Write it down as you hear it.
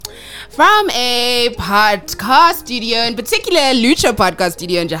From a podcast studio, in particular Lucha podcast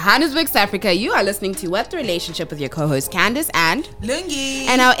studio in Johannesburg, South Africa, you are listening to What the Relationship with your co-host Candice and Lungi.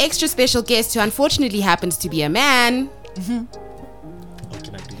 And our extra special guest who unfortunately happens to be a man. Can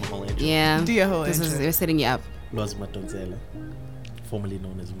I do my whole intro? Yeah. Do your whole intro. We're setting you up. Lwazi Madonsela, formerly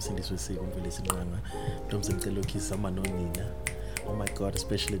known as Umsindisi Wesiko Mvelisi Nqanga, Domsen Telokisa Manonina. Oh my god, a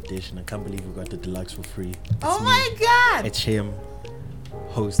special edition. I can't believe we got the deluxe for free. Oh my god. It's him,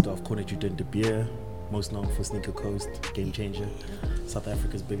 host of Corner Jude and De Beer, most known for Sneaker Coast, Game Changer, South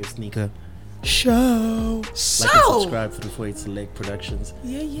Africa's biggest sneaker show. Like and subscribe through 48 Select Productions.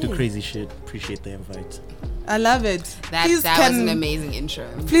 Yeah. Do crazy shit. Appreciate the invite. I love it. That was an amazing intro.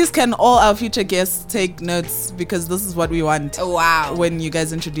 Please can all our future guests take notes because this is what we want. Oh, wow. When you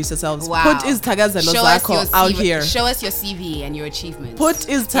guys introduce yourselves. Wow. Put Izthakazelo Zakho out here. Show us your CV and your achievements. Put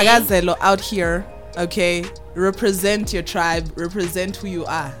Izthakazelo out here. Okay, represent your tribe, represent who you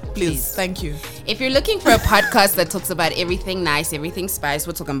are. Please. Thank you. If you're looking for a podcast that talks about everything nice, everything spice,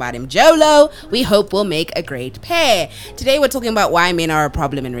 we're talking about him, Jolo. We hope we'll make a great pair. Today we're talking about why men are a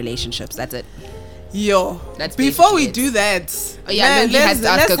problem in relationships. That's it. Yo, That's before we it. do that, Oh yeah, Lungi has to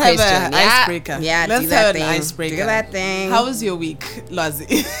ask a question. Have an icebreaker. Yeah, let's do that have thing. an icebreaker. Do that thing. How was your week,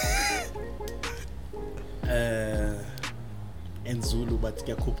 Lwazi? In Zulu, but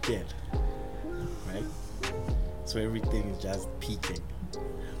kuyakhuphukela, right? So everything is just peaking.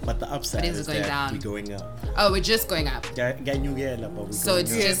 But the upside But is it is going that down? we're going up. Oh, we're just going up. Nganyukela, but we're So going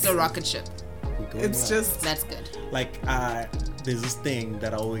it's up. just a rocket ship. We're going It's up. just That's good. Like there's this thing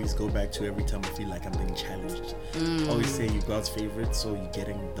that I always go back to every time I feel like I'm being challenged. I always say you're God's favorite, so you're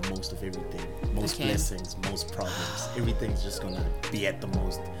getting the most of everything, most Okay. blessings, most problems. Everything's just gonna be at the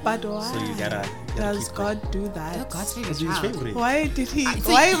most. But why? So you gotta Does keep God do that? You're God's favorite It's his child. favorite. Why did he?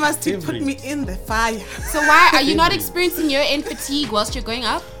 So Why must he put favorite. me in the fire? So why are you not experiencing your end fatigue whilst you're going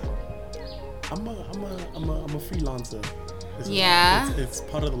up? I'm a freelancer. Yeah. It's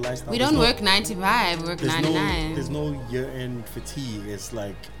part of the lifestyle. We There's don't no- work 9 to 5. We work There's 99. there's no year-end fatigue. It's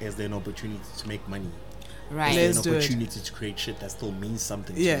like, is there an opportunity to make money? Right. Is there Let's an do it. opportunity to create shit that still means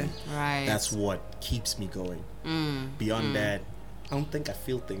something Yeah. to me? Right. That's what keeps me going. Beyond that, I don't think I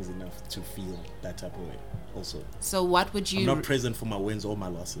feel things enough to feel that type of way. Also, So what would you? I'm not present for my wins or my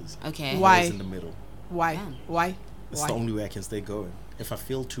losses. Okay. Why? Always in the middle. Why? Damn. Why? It's Why? the only way I can stay going. If I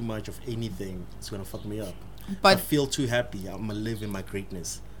feel too much of anything, it's gonna fuck me up. But- if I feel too happy, I'm gonna live in my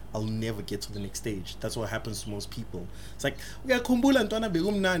greatness. I'll never get to the next stage. That's what happens to most people. It's like,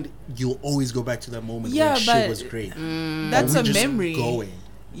 you'll always go back to that moment Yeah, when shit but- was great. That's We're a just memory. Going.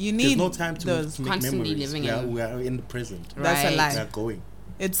 You There's need no time to those. make Constantly memories. living We in. are in the present. That's a Right. lie. We are going.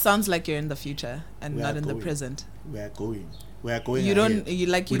 It sounds like you're in the future and We not are in the going. present. We are going. We are going. You ahead. don't. You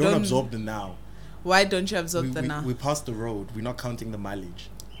like. You We don't don't. absorb the now. Why don't you absorb the now? We passed the road. We're not counting the mileage.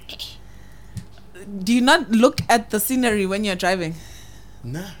 Do you not look at the scenery when you're driving?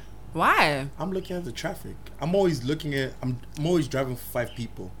 Nah. Why? I'm looking at the traffic. I'm always driving for 5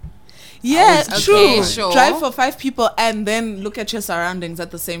 people. Yeah, always- true. Okay, sure. Drive for 5 people and then look at your surroundings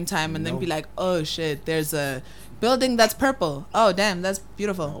at the same time and then No. be like, oh shit, there's a building that's purple. Oh damn, that's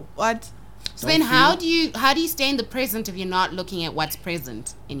beautiful. No. What? So Don't then how feel- do you stay in the present if you're not looking at what's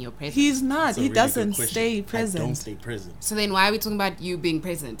present in your present? He's not. That's a He really doesn't good question. stay I present. don't stay present. So then why are we talking about you being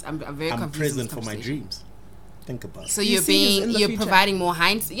present? I'm very I'm confused. with present this for my conversation. dreams. Think about it. So You you're see, he's in being the you're future. providing more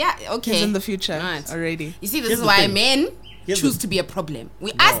hindsight. Yeah, okay. He's in the future Right. already. You see, this Here's is the why thing. men Here's choose the- to be a problem.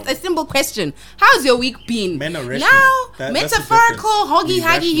 We No. asked a simple question: how's your week been? Men are rational. Now, That's the metaphorical, difference. hoggy, We're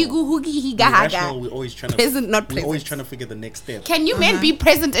haggy, rational. higu, hoogie, higa, We're rational. haga. We're always trying to Present, not We're always present. trying to figure the next step. Can you men be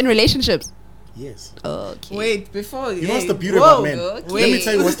present in relationships? Yes. Okay. Wait, before You know what's the beauty Whoa. about men? Okay. Let me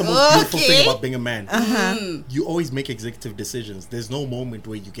tell you what's the most beautiful Okay. thing about being a man. Uh-huh. You always make executive decisions. There's no moment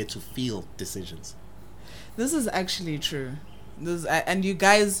where you get to feel decisions. This is actually true. This and you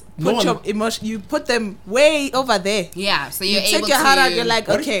guys No put one- your emotion. You put them way over there. Yeah. So You you're take able your to. heart out. You're like,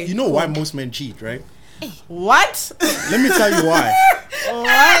 What- okay. You know why most men cheat, right? What? Let me tell you why.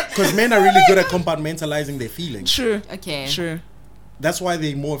 What? Because men are really good at compartmentalizing their feelings. True. Okay. True. That's why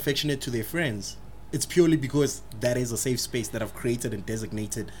they're more affectionate to their friends. It's purely because that is a safe space that I've created and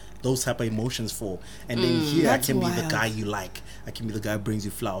designated those type of emotions for. And then here That's I can be the wild. guy you like. I can be the guy who brings you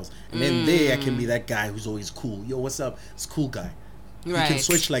flowers. And then there I can be that guy who's always cool. Yo, what's up? It's cool guy. You can Right.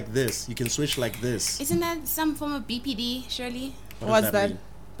 switch like this. You can switch like this. Isn't that some form of BPD, Shirley? What What's does that? mean?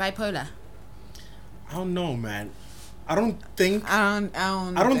 Bipolar. I don't know, man. I don't think I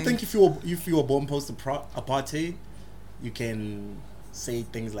don't think if you were born post apartheid, you can say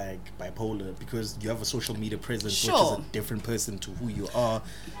things like bipolar because you have a social media presence, which Sure. is a different person to who you are.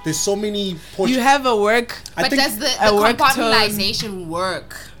 There's so many. You have a work. I But think does the a work compartmentalization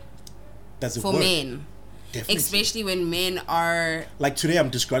work? Does it for work? men, Definitely. especially when men are Like today, I'm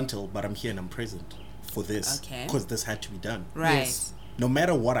disgruntled, but I'm here and I'm present for this. Okay. Because this had to be done. right. Yes. No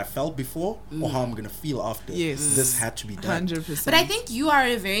matter what I felt before or how I'm gonna feel after. Yes. This had to be done. 100%. But I think you are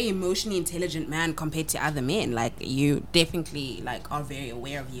a very emotionally intelligent man compared to other men. Like you definitely like are very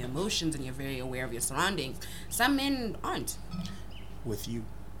aware of your emotions and you're very aware of your surroundings. Some men aren't. With you.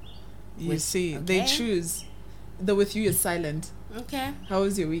 You see, they okay. choose. The with you is silent. Okay. How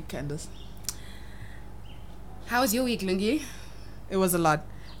was your week, Candace? How was your week, Lungi? It was a lot.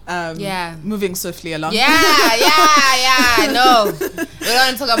 Yeah. Moving swiftly along. Yeah. No, we don't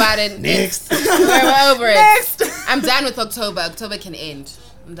want to talk about it. Next. We're over it. Next. I'm done with October. October can end.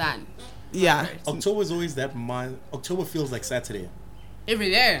 I'm done. Yeah. October is always that month. October feels like Saturday. Every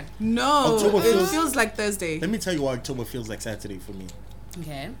day. No, October it feels- feels like Thursday. Let me tell you why October feels like Saturday for me.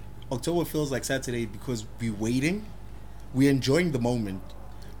 Okay. October feels like Saturday because we're waiting, we're enjoying the moment,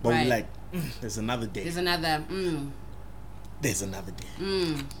 but Right. we're like, there's another day. There's another. There's another day.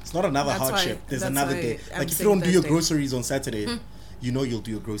 It's not another That's hardship. why- There's that's another why day. I'm Like if you saying don't do your Thursday. groceries on Saturday, you know you'll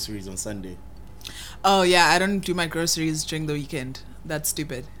do your groceries on Sunday. Oh yeah, I don't do my groceries during the weekend. That's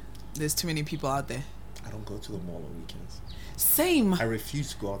stupid. There's too many people out there. I don't go to the mall on weekends. Same. I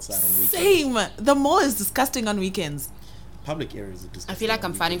refuse to go outside on weekends. Same. The mall is disgusting on weekends. Public areas are disgusting. I feel like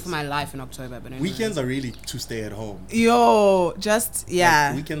on I'm fighting for weekends. my life in October, but anyway. Weekends are really to stay at home. Yo, just Like,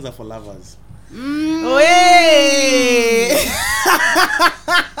 yeah. weekends are for lovers. Wait.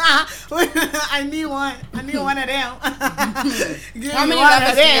 I need one. I need one of them. Give How me many one lovers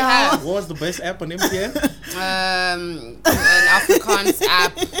of do you them. have? What was the best app on MTN? An Afrikaans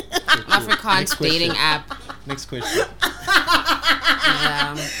app, Afrikaans Next question. dating app. Next question.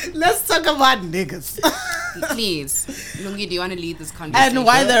 Let's talk about niggas Please, Lungi, do you want to lead this conversation? and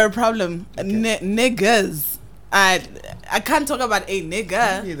why they're a problem. Niggas. I can't talk about a How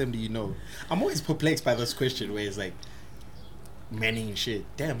nigga. many of them do you know? I'm always perplexed by this question where it's like, men ain't shit.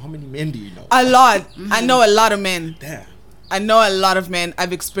 Damn, how many men do you know? A lot. I know a lot of men. Damn. I know a lot of men.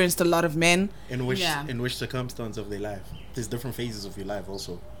 I've experienced a lot of men. In which Yeah. circumstance of their life? There's different phases of your life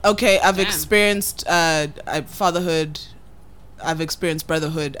also. Okay, I've Damn. experienced fatherhood. I've experienced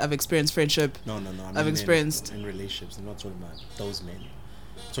brotherhood. I've experienced friendship. No. I mean I've experienced- in relationships. I'm not talking about those men.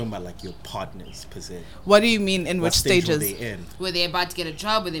 I'm talking about like your partners per se. What do you mean? In What which stage were stages? they in? Were they about to get a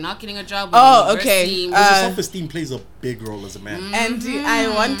job? Were they not getting a job? Were Oh, they okay. bursting? Because your Uh, self-esteem plays a big role as a man. And I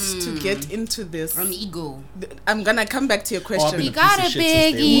want to get into this. From ego. I'm gonna come back to your I've question. been You a got piece a of shit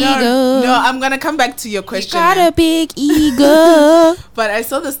big since day one. ego. No, I'm gonna come back to your question. You got man. a big ego. But I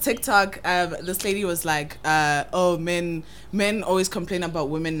saw this TikTok. This lady was like, "Oh, men always complain about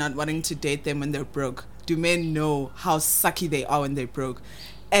women not wanting to date them when they're broke. Do men know how sucky they are when they're broke?"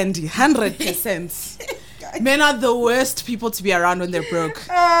 And 100%, men are the worst people to be around when they're broke.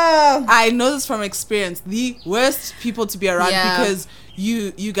 I know this from experience. The worst people to be around Yeah. because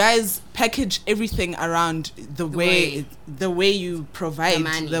you guys package everything around the way you provide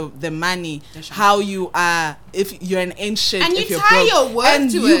money. the money, The shop. how you are, if you're an ancient, And if you you're tie broke. your worth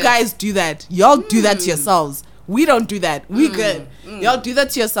and to you it. guys do that. Y'all do that to yourselves. We don't do that. We good. Y'all do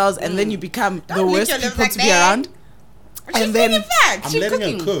that to yourselves, and then you become the live worst your life people like to be that. around. And then I'm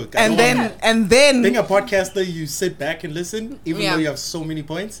letting her cook. I and don't want then to- being a podcaster, you sit back and listen, even Yeah. though you have so many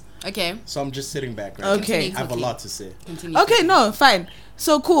points. Okay. So I'm just sitting back. Right Okay. now. I have a lot to say. Continue. Okay, no, fine.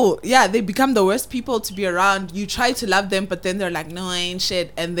 So cool. Yeah, they become the worst people to be around. You try to love them, but then they're like, no, I ain't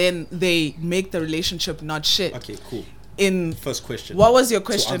shit. And then they make the relationship not shit. Okay, cool. In First question. What was your To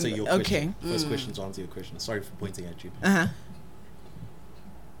question? answer your Okay. question. First question to answer your question. Sorry for pointing at you. Uh-huh.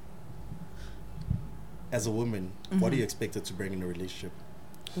 As a woman, what are you expected to bring in a relationship?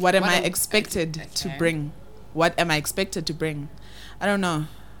 What am What I am- expected to okay. bring? What am I expected to bring? I don't know.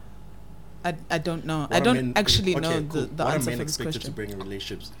 I don't know. What I are don't men- actually okay, know cool. the What are answer men for this expected question. to bring in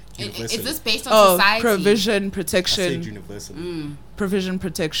relationships? Is Universally. this based on Oh, society? provision, I said protection, universally. provision,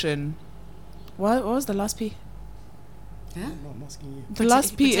 protection. What was the last P? Huh? No, I'm asking you. The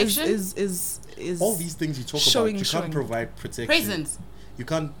last P protection? is All these things you talk showing- about, you showing. can't provide protection. Presents. You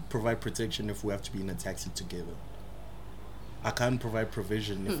can't provide protection if we have to be in a taxi together. I can't provide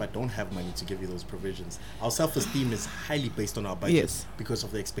provision if I don't have money to give you those provisions. Our self-esteem is highly based on our budget Yes. because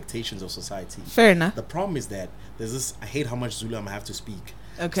of the expectations of society. fair enough. The problem is that there's this, I hate how much Zulu I have to speak.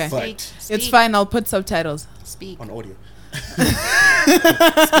 Okay. But It's Speak. fine. I'll put subtitles. Speak. on audio. Speak.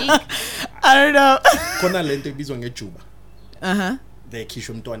 I don't know. Khona lento ebizwa ngejuba. Uh-huh.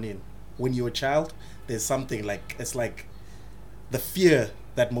 Bekhishwa emntwaneni. When you're a child, there's something like, it's like the fear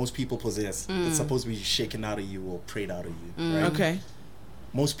that most people possess. It's supposed to be shaken out of you or prayed out of you, right? Okay.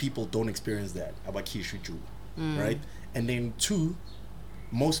 Most people don't experience that about Kishu Juba, right? And then two,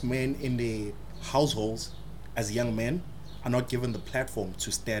 most men in their households as young men are not given the platform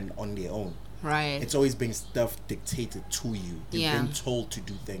to stand on their own. Right. It's always being stuff dictated to you. You've Yeah. been told to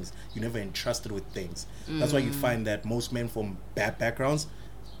do things. You're never entrusted with things. That's why you find that most men from bad backgrounds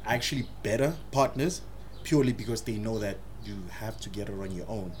are actually better partners, purely because they know that you have to get it on your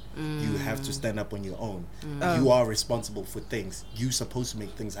own. You have to stand up on your own. You are responsible for things. You're supposed to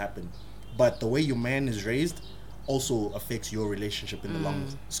make things happen. But the way your man is raised also affects your relationship in the long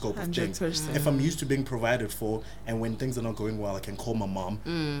scope of things. 100%. If I'm used to being provided for, and when things are not going well, I can call my mom.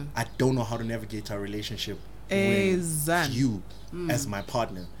 I don't know how to navigate our relationship with you as my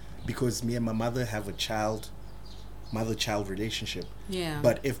partner, because me and my mother have a mother-child relationship. Yeah.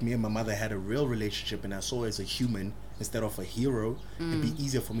 But if me and my mother had a real relationship and I saw her as a human instead of a hero, it'd be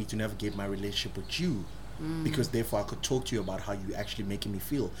easier for me to navigate my relationship with you. Because therefore I could talk to you about how you actually making me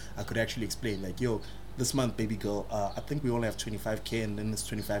feel. I could actually explain like, yo, this month, baby girl, I think we only have 25k, and then this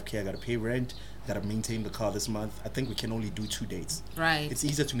 25k I gotta pay rent, gotta maintain the car this month. I think we can only do 2 dates. Right. It's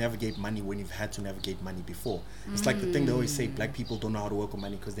easier to navigate money when you've had to navigate money before. It's like the thing they always say, black people don't know how to work with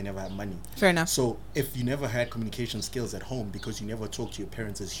money because they never have money. Fair enough. So if you never had communication skills at home because you never talk to your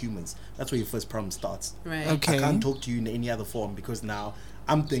parents as humans, that's where your first problem starts. Right. Okay. I can't talk to you in any other form because now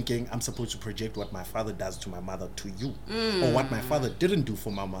I'm thinking I'm supposed to project what my father does to my mother to you, or what my father didn't do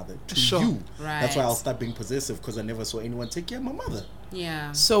for my mother to Sure. you. That's why Right. I'll start being possessive because I never saw anyone take care of my mother.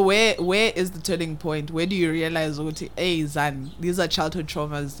 Yeah. So where is the turning point? Where do you realize, hey Zan, these are childhood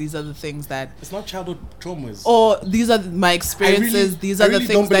traumas, these are the things that, It's not childhood traumas. or these are my experiences, these are I the really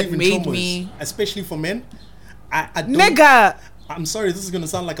things don't that believe in made traumas, me especially for men. I don't, nigga. I'm sorry, this is gonna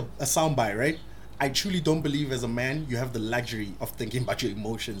sound like a soundbite, right? I truly don't believe as a man you have the luxury of thinking about your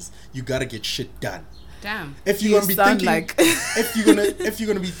emotions. You gotta get shit done. Damn. If you're You gonna be sound thinking, like- if you're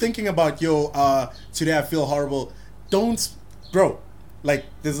gonna be thinking about today I feel horrible, don't, bro. Like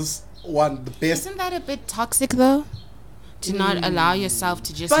there's this one, the best. Isn't that a bit toxic though? To not allow yourself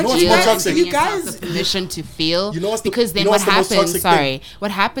to just But feel, you guys- and giving you yourself guys- the permission to feel. You know what's the- because then you know what what's the most happens? toxic Sorry, thing?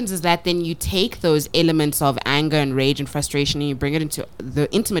 what happens is that then you take those elements of anger and rage and frustration and you bring it into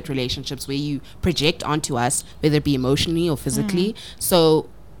the intimate relationships where you project onto us, whether it be emotionally or physically. So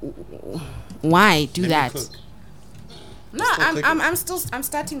why do Let me that? cook. No, Still cooking. I'm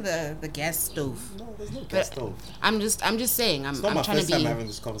starting the gas stove. No, there's no gas But stove. I'm just saying. It's not my I'm trying first to time be. having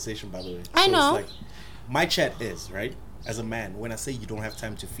this conversation, by the way. I So know. It's like, my chat is, right? As a man, when I say you don't have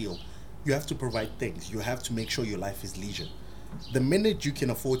time to feel, you have to provide things. You have to make sure your life is leisure. The minute you can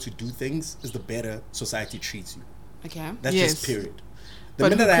afford to do things is the better society treats you. Okay. That's Yes. just period. The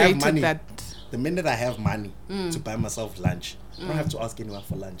But minute who I have created money, that? the minute I have money to buy myself lunch, I don't have to ask anyone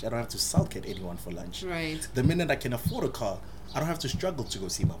for lunch. I don't have to sulk at anyone for lunch. Right. The minute I can afford a car, I don't have to struggle to go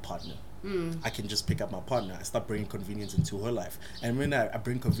see my partner. I can just pick up my partner. I start bringing convenience into her life. And when I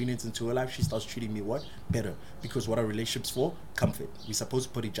bring convenience into her life, she starts treating me what? Better. Because what are relationships for? Comfort. We're supposed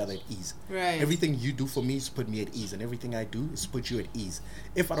to put each other at ease. Right. Everything you do for me is to put me at ease. And everything I do is to put you at ease.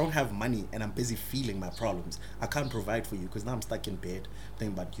 If I don't have money and I'm busy feeling my problems, I can't provide for you because now I'm stuck in bed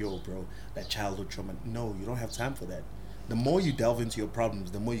thinking about, yo, bro, that childhood trauma. No, you don't have time for that. The more you delve into your problems,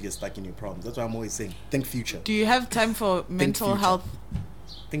 the more you get stuck in your problems. That's why I'm always saying, think future. Do you have time for mental future. health?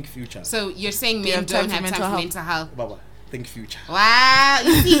 Think future. So you're saying you men have time don't for have time mental for health? mental health? Baba, think future. Wow,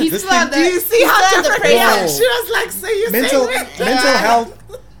 you see, he's This still on the. thing- Do you see how still on the different prayer. they are? No. She was like, say you mental say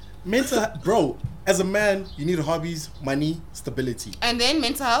mental health, bro. As a man, you need hobbies, money, stability. And then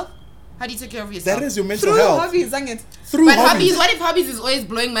mental health. How do you take care of yourself? That is your mental through health. hobbies, hang it. Through But hobbies. hobbies. What if hobbies is always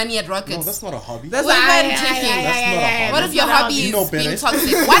blowing money at rockets? No, that's not a hobby. That's Well, not I'm even checking. That's not a hobby. What if your not a hobby hobby. is You know being better.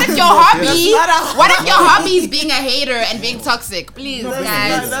 toxic? What if your know hobby? That's not a What if your hobby is being a hater and being toxic? Please, That's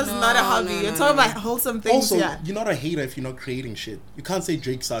guys. That's No, not a hobby. no, You're no, talking no. about wholesome things. Also, Yeah. you're not a hater if you're not creating shit. You can't say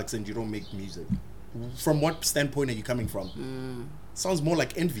Drake sucks and you don't make music. From what standpoint are you coming from? Sounds more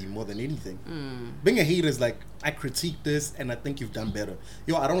like envy more than anything. Being a hater is like, I critique this and I think you've done better.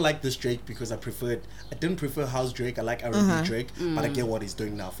 Yo, I don't like this Drake because I didn't prefer House Drake. I like R&B Drake, but I get what he's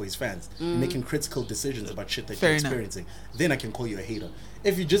doing now for his fans. You're making critical decisions about shit that Fair you're enough. experiencing. Then I can call you a hater.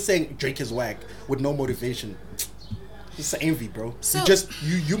 If you're just saying Drake is whack with no motivation, it's envy, bro. So-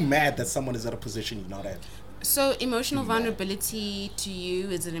 you mad that someone is at a position you're not at. So emotional vulnerability to you,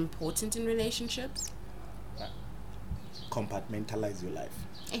 is it important in relationships? Compartmentalize your life.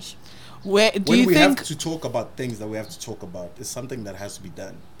 Ish. Where do When you we think? have to talk about things that we have to talk about, it's something that has to be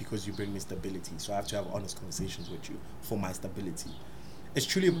done because you bring me stability. So I have to have honest conversations with you for my stability. It's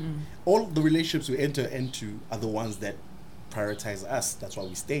truly all the relationships we enter into are the ones that prioritize us. That's why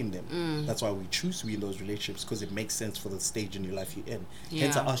we stay in them. That's why we choose to be in those relationships because it makes sense for the stage in your life you're in.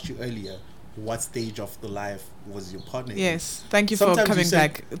 Hence, I Yeah. asked you earlier, what stage of the life was your partner in. Yes. Thank you for coming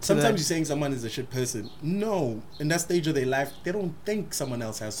back. Sometimes you're saying someone is a shit person. No, in that stage of their life, they don't think someone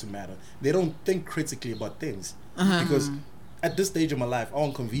else has to matter. They don't think critically about things. Because at this stage of my life, I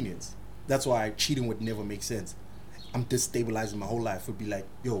want convenience. That's why cheating would never make sense. I'm destabilizing my whole life. It would be like,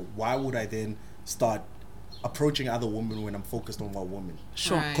 yo, why would I then start approaching other women when I'm focused on one woman?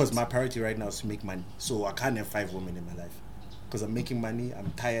 Sure. Because my priority right now is to make money. So I can't have 5 women in my life. Because I'm making money,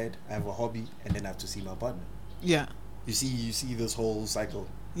 I'm tired, I have a hobby, and then I have to see my partner. Yeah. You see this whole cycle.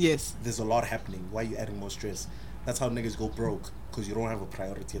 Yes. There's a lot happening. Why are you adding more stress? That's how niggas go broke, because you don't have a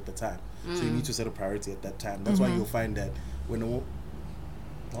priority at the time. So you need to set a priority at that time. That's why you'll find that when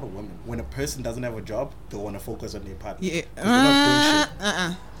when a person doesn't have a job, they want to focus on their partner. Yeah.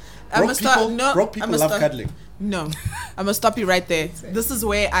 Broke people love cuddling. No, I'm gonna stop you right there. This is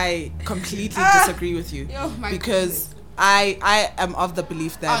where I completely disagree with you, because I am of the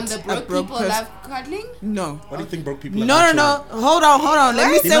belief that broke people love cuddling. No. What do you think broke people? No. Hold on.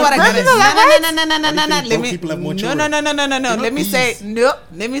 Let me say what I gotta say. No.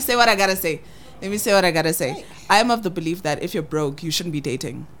 Let me say what I gotta say. I am of the belief that if you're broke, you shouldn't be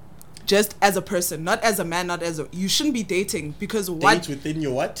dating. Just as a person, not as a man, you shouldn't be dating, because Date within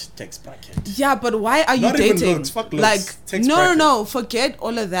your what? Text bracket. Yeah, but why are you not dating? Even looks, fuck looks. Like, text no, forget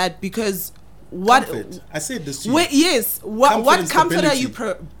all of that, because what? Comfort. I said this to you. Wait, yes. What comfort are you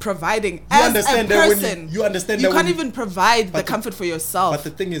providing as a person? You understand you that can't even provide the comfort for yourself. But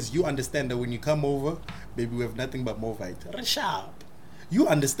the thing is, you understand that when you come over, baby, we have nothing but Movite. Rashab. You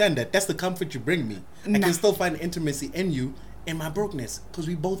understand that. That's the comfort you bring me. I can still find intimacy in you in my brokenness, because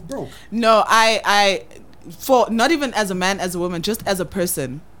we both broke. No, I for not even as a man, as a woman, just as a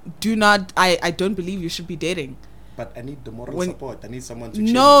person, I don't believe you should be dating. But I need the moral support. I need someone to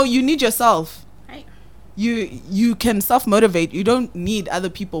chill. No, you need yourself. Right. You can self-motivate. You don't need other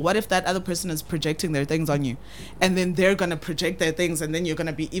people. What if that other person is projecting their things on you, and then they're gonna project their things, and then you're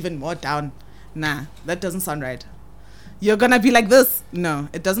gonna be even more down? Nah, that doesn't sound right. You're gonna be like this. No,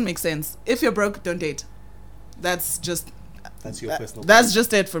 it doesn't make sense. If you're broke, don't date. That's your personal belief.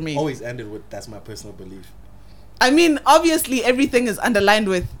 Just it for me. Always ended with, that's my personal belief. I mean, obviously everything is underlined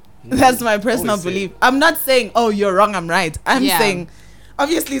with, that's my personal belief. I'm not saying, oh, you're wrong, I'm right. I'm saying,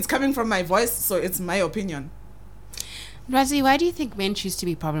 obviously it's coming from my voice, so it's my opinion. Razi, why do you think men choose to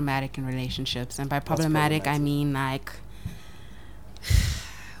be problematic in relationships? And by problematic, I mean like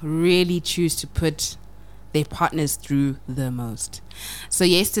really choose to put their partners through the most. So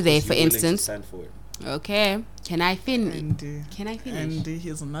yesterday, for instance, okay, can I finish? And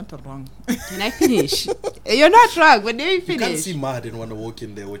he's not wrong. Can I finish? You're not wrong, but let me finish. You can't see Mahad and want to walk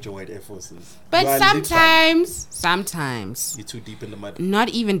in there with your white Air Forces. But sometimes you're too deep in the mud. Not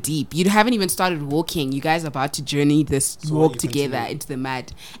even deep. You haven't even started walking. You guys are about to journey this walk together into the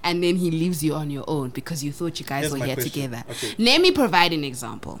mud, and then he leaves you on your own because you thought you guys were here together. Okay. Let me provide an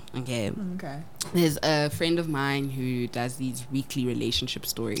example. Okay. There's a friend of mine who does these weekly relationship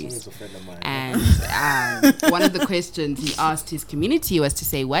stories, a friend of mine. And one of the questions he asked his community was to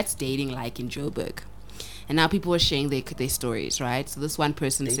say, what's dating like in Joburg? And now people were sharing their stories, right? So this one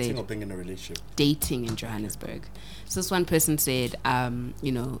person said... Dating or being in a relationship? Dating in Johannesburg. So this one person said,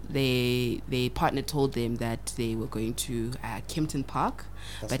 their partner told them that they were going to Kempton Park.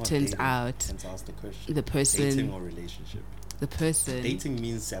 That's but turns out the person... Dating or relationship? The person... Dating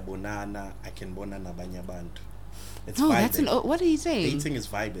means sabonana, I can bonana banya bantu. It's no, vibing. What are you saying? Dating is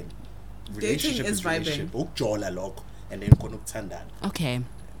vibing. Relationship is vibing. And then okay.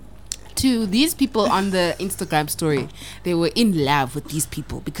 To these people on the Instagram story, they were in love with these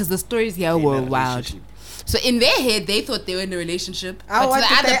people because the stories here were wild. So in their head, they thought they were in a relationship. But to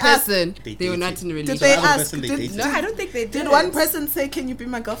the other person, they were not in a relationship. Did they ask? No, I don't think they did. Did one person say, "Can you be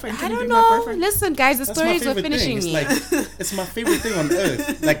my girlfriend? I don't know. Listen, guys, the stories were finishing me. It's my favorite thing on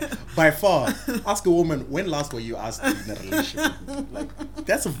earth. Like by far. Ask a woman, when last were you asked to be in a relationship? Like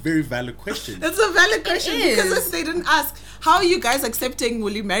that's a very valid question. It's a valid question because if they didn't ask, how are you guys accepting?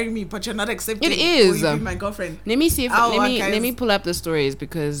 Will you marry me? But you're not accepting. It is. Will you be my girlfriend? Let me see. Let me pull up the stories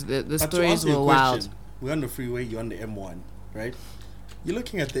because the stories were wild. We're on the freeway, you're on the M1, right? You're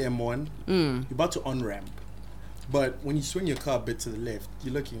looking at the M1, you're about to on-ramp. But when you swing your car a bit to the left,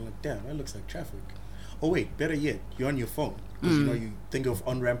 you're looking like, damn, that looks like traffic. Oh wait, better yet, you're on your phone. Because you think of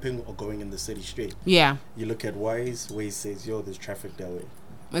on-ramping or going in the city straight. Yeah. You look at Waze says, yo, there's traffic that way.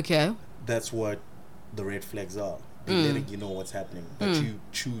 Okay. That's what the red flags are. They're letting you know what's happening. But you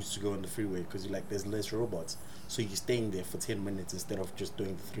choose to go on the freeway because you're like, there's less robots. So you're staying there for 10 minutes instead of just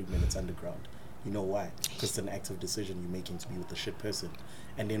doing the 3 minutes underground. You know why? Because it's an active decision you're making to be with a shit person.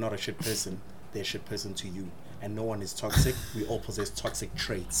 And they're not a shit person. They're a shit person to you. and no one is toxic. We all possess toxic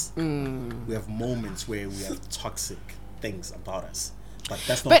traits. We have moments where we have toxic things about us, but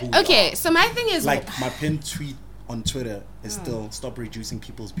that's not who we are. So my thing is, like, my pinned tweet on Twitter is still, stop reducing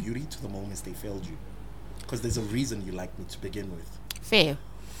people's beauty to the moments they failed you, because there's a reason you like me to begin with. Fair.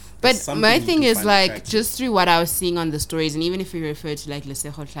 But my thing is, like, just through what I was seeing on the stories, and even if we refer to, like,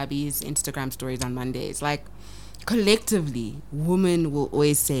 Lesego Tlabi's Instagram stories on Mondays, like, collectively, women will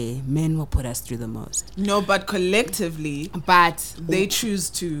always say men will put us through the most. No, but collectively, but they choose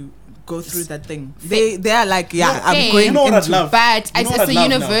to go through that thing. They are like, I'm going. You know what I'd love? But it's a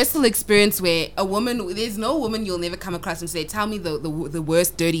universal experience where a woman, there's no woman you'll never come across and say, tell me the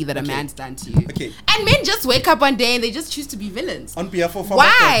worst dirty that a man's done to you. Okay. And men just wake up one day and they just choose to be villains. On behalf of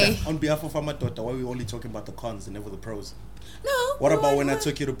why? On behalf of Amadota, why are we only talking about the cons and never the pros? No. What about when I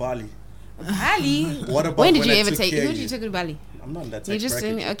took you to Bali? Bali? What about when did you ever take? Who did you take to Bali? I'm not in that You just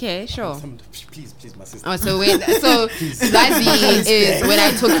bracket. Okay, sure. Please, my sister. Oh, so Zazi is when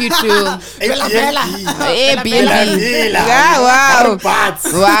I took you to Airbnb.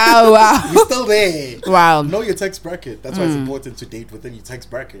 Wow. You're still there. Wow. Know your tax bracket. That's why it's important to date within your tax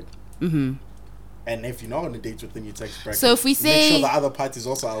bracket. Mm-hmm. And if you're not on a date within your tax bracket, so if we say, make sure the other party is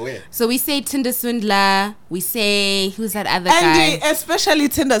also aware. So we say Tinder swindler. We say, who's that other guy? Especially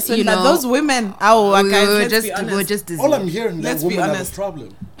Tinder swindler. Those women. We're just dizzy. All I'm hearing is that women have a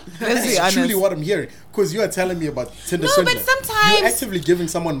problem. That's truly what I'm hearing. Because you are telling me about Tinder swindler. But sometimes you're actively giving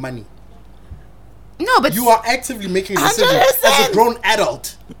someone money. No, but you are actively making a decision as a grown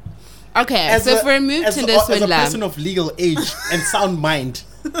adult. Okay, so if we remove Tinder swindler, as a person of legal age and sound mind.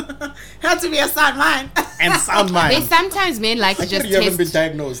 Had to be a sound mind. And sound mind. They sometimes men like to just you haven't been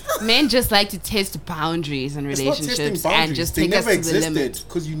diagnosed. Men just like to test boundaries in relationships and just take us to the limit.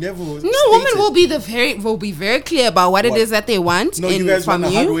 Because you never. No, women will be very clear about what it is that they want. No, you guys want a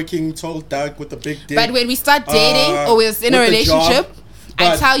hardworking, tall, dark with a big dick. But when we start dating or we're in a relationship,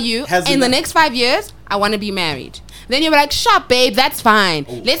 I tell you, in the next 5 years, I want to be married. Then you're like, shop, babe, that's fine.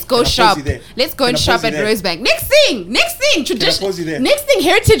 Let's go shop. Let's go and shop at Rosebank. Next thing, tradition. Next thing,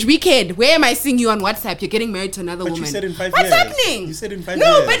 Heritage Weekend. Where am I seeing you on WhatsApp? You're getting married to another woman. You said in 5 years. What's happening? You said in 5 years.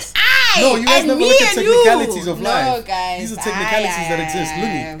 No, but No, you guys never look at technicalities of life. No, guys. These are technicalities that exist.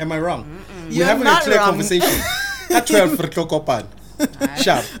 Lumi, am I wrong? You're having a clear wrong. conversation. At 12 for Kokopan.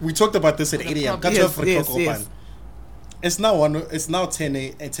 Sharp. We talked about this at 8 a.m. Cut 12 for Kokopan. It's now 10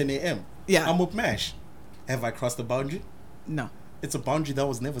 a.m. Yeah. I'm up mash. Have I crossed the boundary? No. It's a boundary that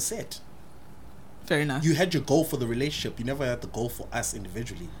was never set. Fair enough. You had your goal for the relationship. You never had the goal for us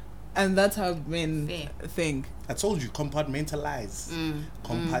individually. And that's how men think. I told you, compartmentalize.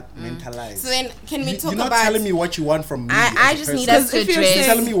 Compartmentalize. So then, can we talk You're not about... telling me what you want from me. I just need us to address... You're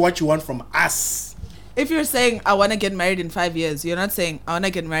telling me what you want from us. If you're saying, I want to get married in 5 years, you're not saying, I want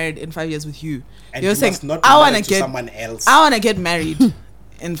to get married in 5 years with you. And you're saying, I want to get someone else. I want to get married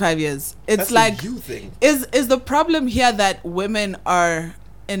in 5 years. It's That's like, a you thing. Is the problem here that women are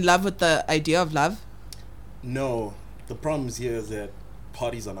in love with the idea of love? No. The problem here is that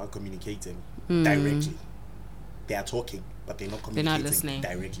parties are not communicating directly. They are talking, but they're not communicating. They're not listening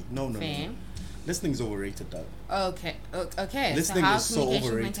directly. No. Listening is overrated, dog. Okay. Listening is so meant to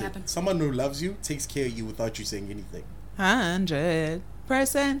overrated. happen? Someone who loves you takes care of you without you saying anything. 100%.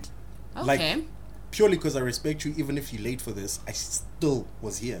 Okay. Like, purely because I respect you, even if you're late for this, I still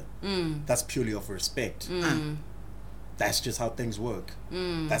was here. That's purely of respect. That's just how things work.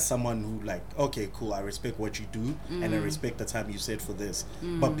 That's someone who, like, okay, cool, I respect what you do and I respect the time you set for this.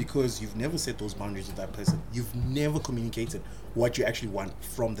 But because you've never set those boundaries with that person, you've never communicated what you actually want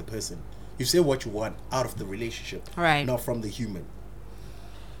from the person. You say what you want out of the relationship, right? Not from the human.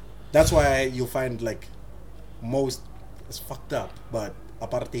 That's why you'll find, like, most, it's fucked up, but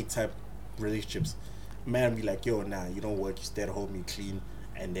apartheid type relationships, man be like, yo, nah, you don't work, you stay at home, you clean,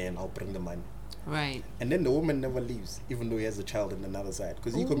 and then I'll bring the money. Right. And then the woman never leaves, even though he has a child on another side,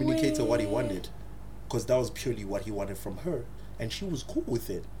 because he communicated what he wanted, because that was purely what he wanted from her, and she was cool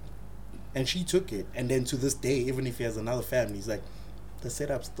with it, and she took it. And then to this day, even if he has another family, he's like, the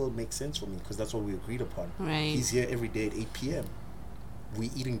setup still makes sense for me, because that's what we agreed upon. Right. He's here every day at 8 p.m. We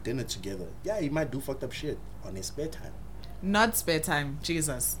eating dinner together. Yeah, he might do fucked up shit on his spare time. Not spare time,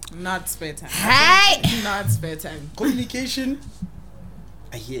 Jesus. Not spare time. Hey! Not spare time. Communication,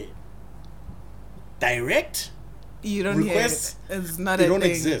 I hear. Direct, you don't requests, hear it. It's not they a don't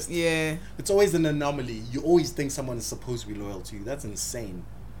thing. exist. Yeah. It's always an anomaly. You always think someone is supposed to be loyal to you. That's insane.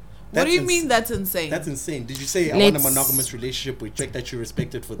 What do you mean that's insane? That's insane. Did you say I want a monogamous relationship with check that you're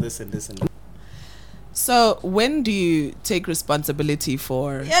respected for this and this and that? So when do you take responsibility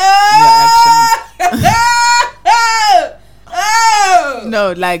for your actions?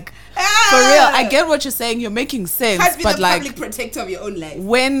 No, like For real, I get what you're saying. You're making sense, Can't be but the like, public protector of your own life.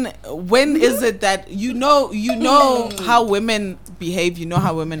 when is it that you know how women behave? You know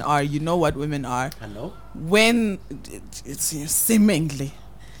how women are. You know what women are. I know. When it's seemingly.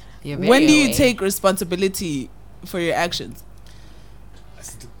 You're very When do you aware. take responsibility for your actions?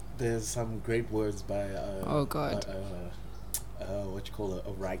 There's some great words by Oh, God. what you call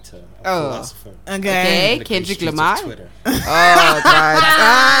a writer, a Oh. philosopher. Okay, In the great Kendrick streets of Lamar. Twitter. Oh God!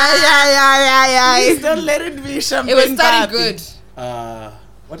 Please don't let it be champagne. It was starting papi. good.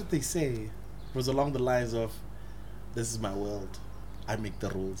 What did they say? It was along the lines of, "This is my world. I make the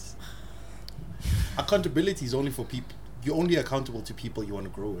rules." Accountability is only for people. You're only accountable to people you want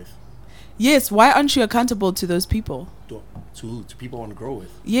to grow with. Yes, why aren't you accountable to those people? To people you want to grow with.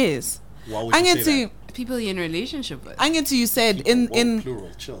 Yes. Why would I you get say to People you're in a relationship with. you said that? in Plural,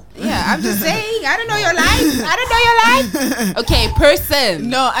 chill. Yeah, I'm just saying. I don't know your life. I don't know your life. Okay, person.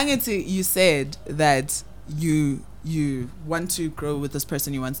 no, you said that you want to grow with this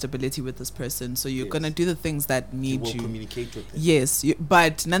person, you want stability with this person, so you're Yes. gonna do the things that You need will you. communicate with them. Yes,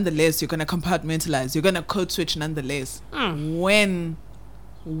 but nonetheless, you're gonna compartmentalize. You're gonna code switch nonetheless. When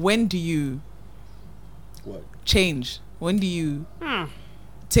do you What? change? When do you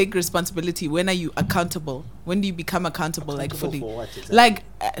take responsibility? When are you accountable? When do you become accountable, like Accountable fully? for what exactly? Like,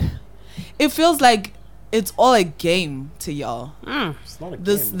 it feels like it's all a game to y'all. It's not a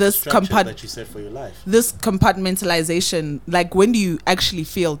this- game. this It's a structure compart- that you set for your life. This compartmentalization, like, when do you actually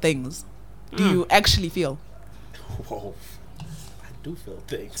feel things? Do you actually feel? Whoa, I do feel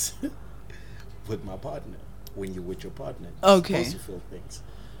things with my partner. When you're with your partner, you're Okay. supposed to feel things.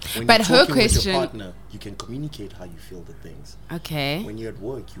 When But you're her talking with question- your partner, you can communicate how you feel the things. Okay. When you're at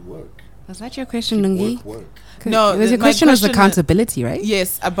work, you work. Was that your question, Lungi? Work. No, it was your my question was question- accountability, right?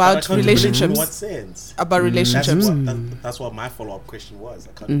 Yes, But about accountability relationships. In what sense? About relationships. That's what my follow-up question was.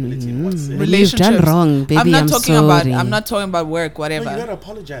 Accountability in what sense? You've done Relationships. wrong, baby. I'm not talking about. sorry. I'm not talking about work, No, you whatever. gotta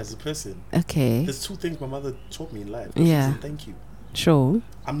apologize as a person. Okay. There's two things my mother taught me in life. Yeah. Please and thank you. Sure.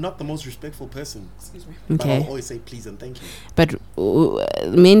 I'm not the most respectful person, but I'll Okay. always say please and thank you. But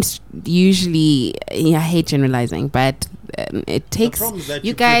men usually, I hate generalizing, but it takes. problem is that You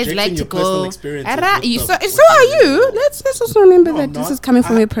you're guys projecting like to your personal go. experiences Ara- with you, the- so with so are the you. individual. Let's also remember No, that I'm this not. is coming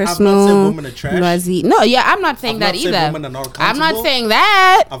from I've your not said personal. women are trash. Loisy. No, yeah, I'm not saying I've that not said either. women are not I'm not accountable. saying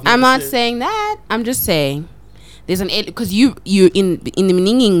that. I've I'm never not said- saying that. I'm just saying. There's an because you in the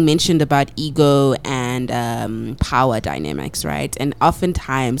meaning mentioned about ego and power dynamics, right? And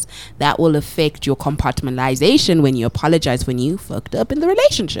oftentimes that will affect your compartmentalization when you apologize when you fucked up in the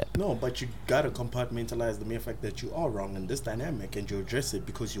relationship. No, but you gotta compartmentalize the mere fact that you are wrong in this dynamic and you address it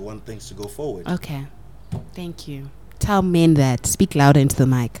because you want things to go forward. Okay, thank you. Tell men that. Speak louder into the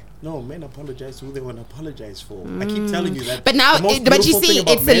mic. No, men apologize to who they want to apologize for. I keep telling you that. But now, the most but you beautiful see, thing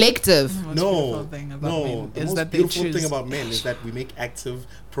about it's men- selective. Most No, beautiful thing about no. men The is most that they beautiful choose. thing about men is that we make active,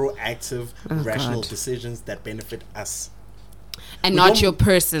 proactive, Oh, rational God. decisions that benefit us. And We not don't- your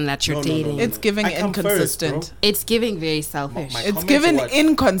person that you're No, no, no, dating. no, It's giving I come first, inconsistent. bro. It's giving very selfish. My It's comments given are what-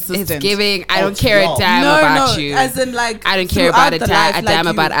 inconsistent. It's giving. I Oh, don't care a y'all. damn no, about no, you. as in like I don't care about throughout a the da- life, a damn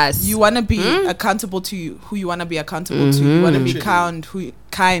you, about us. You want to be Hmm? accountable to who you want to be accountable to. You want to be Literally.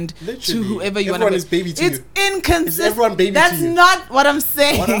 kind to Literally. whoever you want Everyone to be. is baby to it's you. inconsistent. Is everyone baby to That's you? not what I'm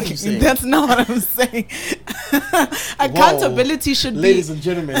saying. What are you saying? That's not what I'm saying. Accountability should Ladies be and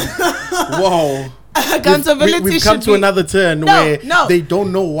gentlemen, whoa. accountability We've should come to be, another turn No, where no. they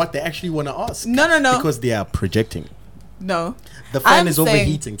don't know what they actually want to ask. No. Because they are projecting. No. The fan I'm is saying-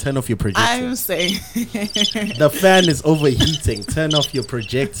 overheating. Turn off your projector. I'm saying The fan is overheating. Turn off your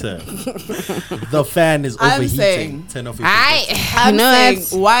projector. The fan is I'm overheating. saying- Turn off your projector. I'm know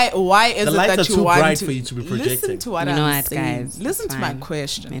saying what? why is The it lights that are you too want bright to for you to be listen projecting. to what You know I'm what, saying? guys? Listen It's to my fine.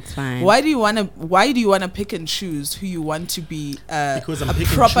 question. It's fine. Why do you want to pick and choose who you want to be Because I'm a pick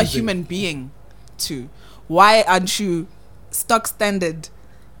and proper choosing. human being to? Why aren't you stock standard?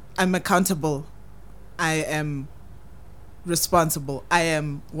 I'm accountable. I am responsible. I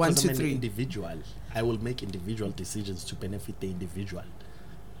am 1, Because 2, I'm an 3. individual. I will make individual decisions to benefit the individual.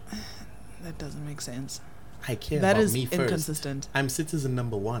 That doesn't make sense. I care That about is me first. inconsistent. I'm citizen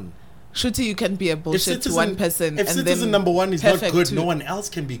number one. Shooty, you can be a bullshit to one person. If and citizen then number one is not perfect good, to- no one else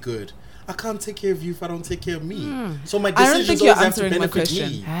can be good. I can't take care of you if I don't take care of me. So my I don't decisions think you're always have to answering my benefit question.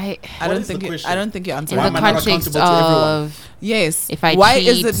 me. I, I What don't is the think question? I don't think you're in answering Why the am my I not context accountable to everyone? of Yes. If I Why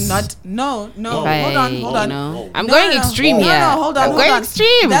is it cheat- not? No. If Hold I- on. you know, I'm No, going no, extreme no, here. No, hold on. I'm hold going on.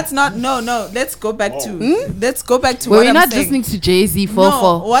 extreme. That's not. No. Let's go back to. Whoa. Let's go back to Were what we I'm not saying. listening to Jay-Z No,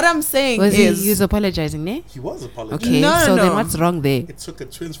 4-4? what I'm saying Was is. he was apologizing, ne? He was apologizing. Okay, No, so then no. what's wrong there? It took a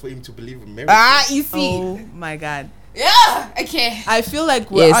twins for him to believe in marriage. Ah, you see. Oh my God. Yeah. Okay. I feel like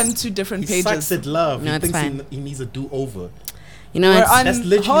we're Yes. on two different He pages. sucks at love. No, he it's thinks fine. he needs a do-over. You know, We're it's, on- That's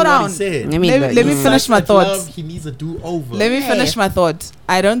literally hold what on. he said. let me Let me He finish sucks my at thoughts. love, he needs a do-over. Let me finish my thought.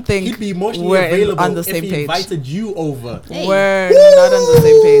 I don't think He'd be emotionally we're available on the if same he page. invited you over. Hey. We're not on the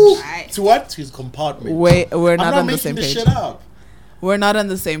same page. Right. To what? To his compartment. We're I'm not not on the making same this page. shit up. We're not on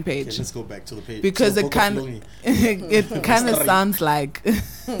the same Okay, page. let's go back to the page. Because So it Boca can Flongi. it kind of sounds like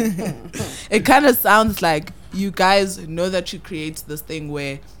it kind of sounds like you guys know that you create this thing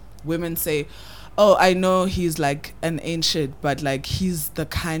where women say, oh, I know he's like an ancient, but like he's the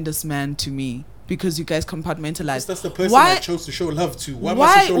kindest man to me, because you guys compartmentalize. That's the person Why- I chose to show love to. Why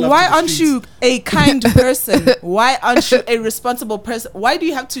must I show love why to the aren't streets? you a kind person? Why aren't you a responsible person? Why do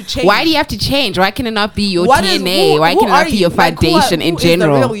you have to change? Why do you have to change? Why can it not be your What is- DNA? Why who can it are not be you? your Like, who foundation are- in who is the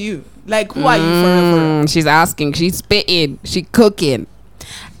general? real you? Like, who are you forever? She's asking. She's spitting. She cooking.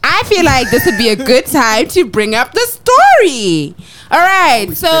 I feel like this would be a good time to bring up the story. All right,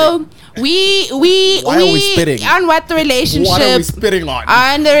 we so we Why are we spitting? on what the relationship What are we spitting on?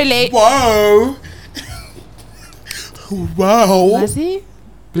 on the relate. Whoa! Wow! Mazi?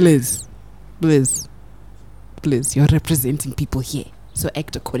 Bliss, you're representing people here, so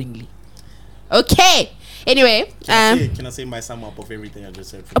act accordingly. Okay. Anyway, Can I say my sum up of everything I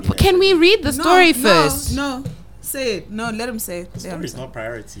just said? For you? can we read the story first? No, say it. No, let him say it. The story is not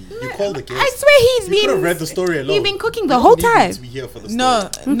priority. You call the guest. I swear he's You could have been. read the story alone. You've been cooking the You whole don't need me time. to be here for the story. No,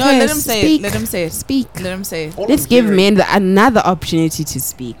 no, Okay, let him say speak. it. Let him say it. Speak. Let him say it. All Let's I'm give hearing- men another opportunity to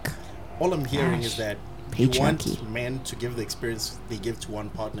speak. All I'm hearing is that you want Patriarchy. men to give the experience they give to one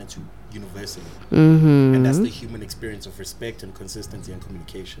partner to universally. Mm-hmm. And that's the human experience of respect and consistency and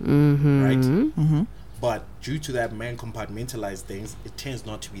communication. Mm-hmm. Right? Mm-hmm. But due to that, man compartmentalize things. It tends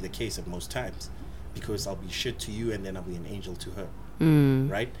not to be the case at most times, because I'll be shit to you and then I'll be an angel to her.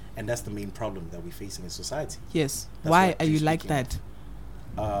 Right? And that's the main problem that we're facing in society. Yes. That's Why what are you you're like speaking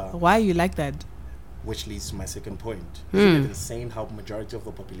that? Why are you like that? Which leads to my second point. Isn't it insane how majority of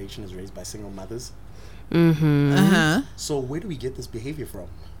the population is raised by single mothers? Mm-hmm. Uh-huh. So where do we get this behavior from?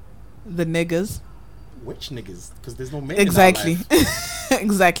 The niggas. Which niggas? Because there's no men Exactly. in our life.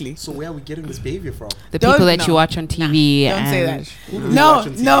 Exactly. So where are we getting this behavior from? The Don't- people that no. you watch on TV. Don't say and- that. Who do we No, watch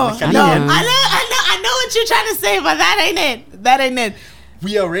on TV? no, Michael no. Ian? I know what you're trying to say, but that ain't it. That ain't it.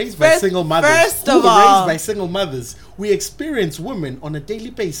 We are raised by First- single mothers. first Who of were all- raised by single mothers. We experience women on a daily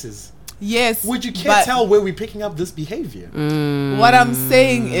basis. Yes. Would you can't but tell where we're picking up this behavior? What I'm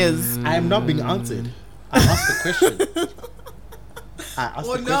saying is, I am not being answered. I asked the question. I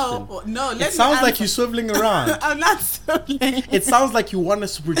asked the question. no. It sounds like you're swiveling around. I'm not saying. It sounds like you want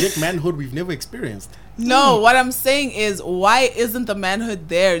us to project manhood we've never experienced. No, what I'm saying is, why isn't the manhood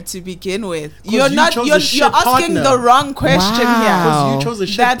there to begin with? You're you not. chose a You're shit asking partner. the wrong question Wow. Because here. you chose a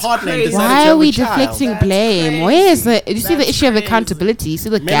shit That's partner and crazy. decided to Why have are we a child. deflecting That's blame? crazy. Where is the? You see the That's issue of crazy. accountability. You see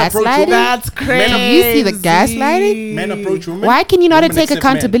the Men approach gaslighting. women. That's crazy. You see the gaslighting? Men approach women. Why can you not women take accept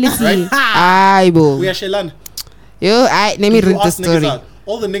men, accountability? right? I will. We are Shelan. Yo, let me Did you read the ask niggas story. out?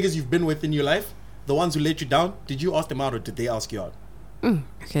 All the niggas you've been with in your life, the ones who let you down, did you ask them out or did they ask you out?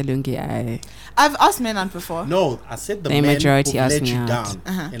 Okay, Lungi, I've asked men out before. No, I said the The men majority who asked let me you out.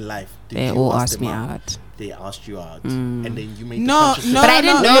 down in life. Did they you all ask asked them me out. They asked you out, and then you made No, the conscious no, But I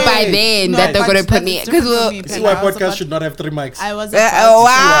didn't no, know no, by no, then no, that they're but gonna put that's me different because from me, You Pella. see why I was podcast about- should not have 3 mics. I was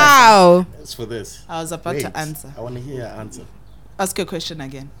wow. It's for this. I was about Wait, to answer. I want to hear your answer. Ask a question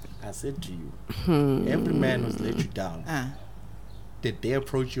again. I said to you, every man who's let you down, did they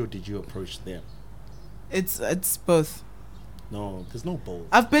approach you or did you approach them? It's both. No, there's no both.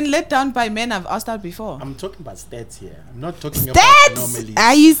 I've been let down by men I've asked out before. I'm talking about stats here. I'm not talking about Stats. anomalies.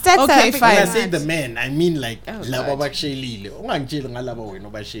 Are you stats? Okay, are- fine. When I say the men, I mean like Oh, laba God. bakushelile. Ungangitsheli ngalaba wena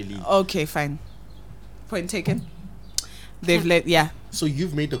obashelile. Okay, fine. Point taken. They've let, yeah. So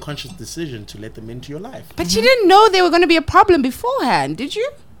you've made the conscious decision to let them into your life. But you didn't know they were going to be a problem beforehand, did you?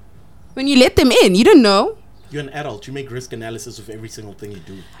 When you let them in, you didn't know. You're an adult. You make risk analysis of every single thing you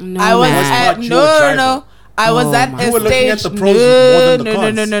do. No, I was man. at, not your no, driver. no. I was Oh at my a You were looking at stage. the pros more than the No,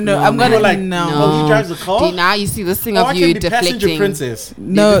 cons. no. No, I'm man. gonna You were like, no. well, he drives the car. Now you see this thing Oh, of I you can be passenger deflecting. princess.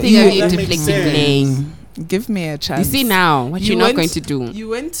 No, The thing of you- you That makes deflecting sense. blame. Give me a chance. You see now what you're not went- going to do You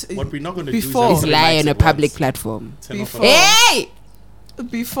went What we're not going to Before. do is is lie on a public platform. Before. Hey!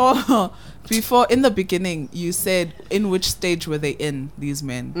 before in the beginning. You said in which stage were they in, these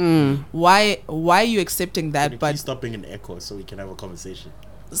men? Why are you accepting that? But But please stop being an echo so we can have a conversation.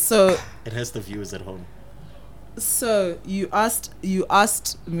 so It has the viewers at home. So you asked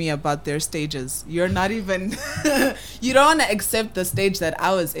me about their stages. You're not even you don't want to accept the stage that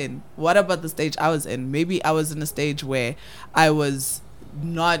I was in. What about the stage I was in? Maybe I was in a stage where I was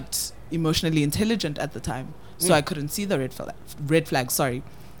not emotionally intelligent at the time. so I couldn't see the red flag. Sorry,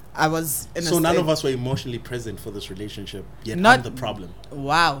 I was in So a none state- of us were emotionally present for this relationship. Yet Not- I'm the problem.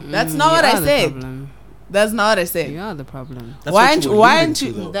 Wow, that's not what You I are the said. problem. That's not what I said. You are the problem. That's Why what aren't you you? were Why alluding aren't to,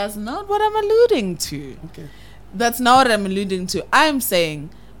 you? though. That's not what I'm alluding to. Okay. That's not what I'm alluding to. I'm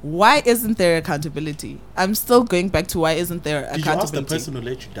saying, why isn't there accountability? I'm still going back to why isn't there Did you ask the accountability? person who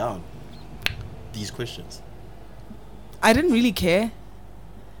let you down these questions? I didn't really care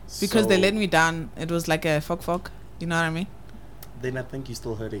because they So let me down. It was like a fuck. You know what I mean? Then I think you're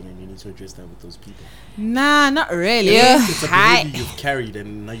still hurting, and you need to address that with those people. Nah, not really. Yeah. It's a I- behavior you've carried,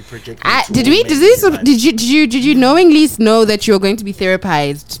 and now you project. it to Did all we? men Did in this? your life. Did you knowingly know that you were going to be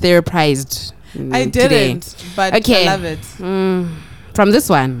therapized? I today? didn't, but Okay. I love it. From this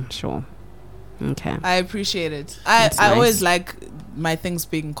one, sure. Okay. I appreciate it. That's I nice. always like my things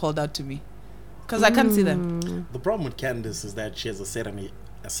being called out to me because I can't see them. The problem with Candace is that she has a set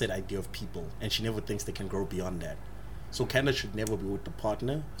idea of people, and she never thinks they can grow beyond that. So Candace should never be with the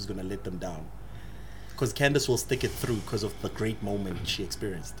partner who's gonna let them down, because Candace will stick it through because of the great moment she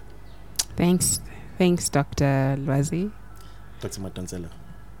experienced. Thanks, Dr. Lwazi. Dr. Matanzela,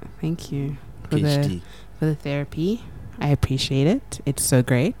 Thank you for PhD. the therapy. I appreciate it. It's so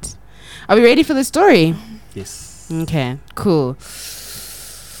great. Are we ready for the story? Yes. Okay, cool.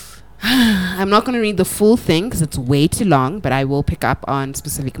 I'm not going to read the full thing because it's way too long, but I will pick up on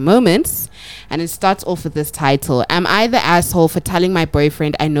specific moments. And it starts off with this title: Am I the asshole for telling my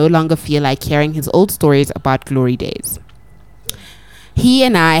boyfriend I no longer feel like hearing his old stories about glory days? He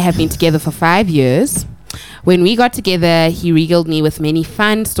and I have been together for 5 years. When we got together, he regaled me with many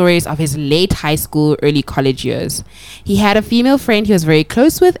fun stories of his late high school, early college years. He had a female friend he was very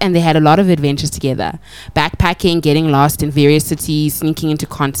close with, and they had a lot of adventures together. Backpacking, getting lost in various cities, sneaking into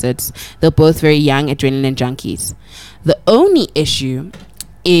concerts. They're both very young adrenaline junkies. The only issue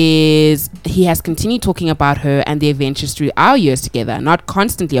is he has continued talking about her and the adventures through our years together. Not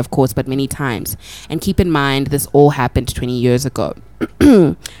constantly, of course, but many times. And keep in mind, this all happened 20 years ago.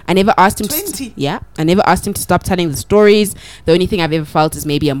 I never asked him 20? I never asked him to stop telling the stories. The only thing I've ever felt is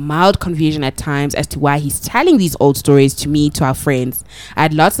maybe a mild confusion at times as to why he's telling these old stories to me, to our friends. I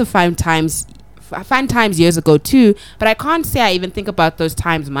had lots of fun times years ago too, but I can't say I even think about those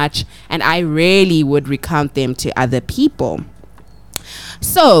times much, and I rarely would recount them to other people.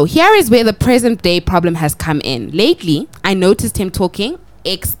 So here is where the present day problem has come in. Lately, I noticed him talking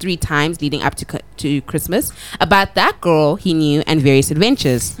 3 times leading up to Christmas about that girl he knew and various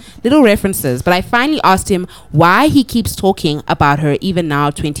adventures. Little references, but I finally asked him why he keeps talking about her even now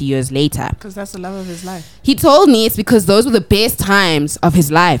 20 years later. Because that's the love of his life. He told me it's because those were the best times of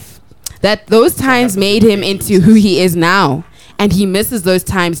his life. That those times made him into who he is now. And he misses those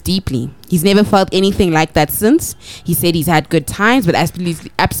times deeply. He's never felt anything like that since. He said he's had good times, but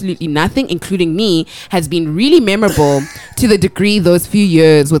absolutely nothing, including me, has been really memorable to the degree those few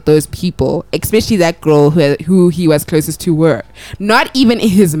years with those people, especially that girl who he was closest to were. Not even in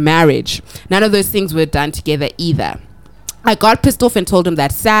his marriage. None of those things were done together either. I got pissed off and told him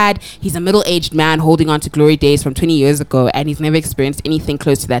that's sad. He's a middle-aged man holding on to glory days from 20 years ago, and he's never experienced anything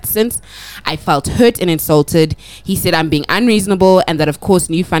close to that since. I felt hurt and insulted. He said I'm being unreasonable, and that of course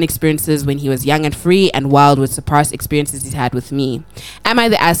new fun experiences when he was young and free and wild would surpass experiences he's had with me. Am I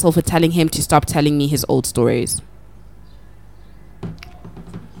the asshole for telling him to stop telling me his old stories?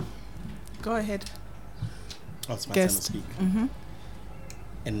 Go ahead. Oh, it's my time to Guest. speak.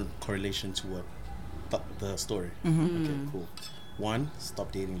 In correlation to what? The story. Okay, cool. 1,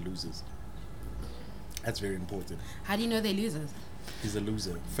 stop dating losers. That's very important. How do you know they're losers? He's a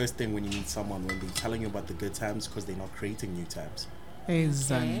loser. First thing when you meet someone, when they're telling you about the good times because they're not creating new times.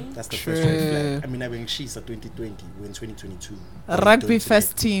 Exactly. That's the True. first red flag. I mean, when she's at 2020, we're in 2022. What are you Rugby doing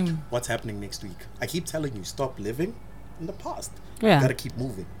first today? team. What's happening next week? I keep telling you, stop living in the past. Yeah. You gotta keep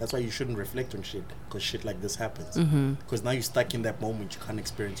moving. That's why you shouldn't reflect on shit, because shit like this happens. Because now you're stuck in that moment, you can't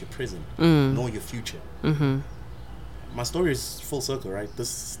experience your present, nor your future. My story is full circle, right?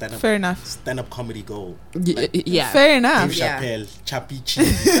 This Fair enough. stand-up comedy goal. Yeah. Fair enough. Dave Yeah. Chappelle, Chappie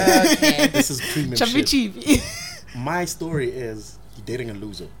Chief. Okay. This is premium Chappy shit. Chief. My story is you're dating a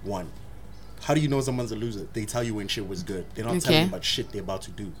loser. 1. How do you know someone's a loser? They tell you when shit was good. They're not telling you about shit they're about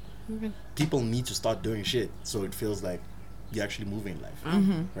to do. People need to start doing shit so it feels like you're actually moving in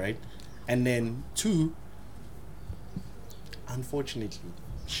life, right? And then 2, unfortunately,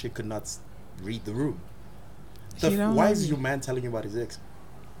 she could not read the room. She don't Why love is you. your man telling you about his ex?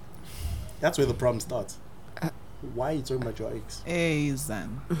 That's where the problem starts. Why are you talking about your ex? Hey,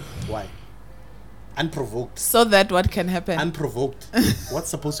 Zan. Why? Unprovoked. So that what can happen? Unprovoked. What's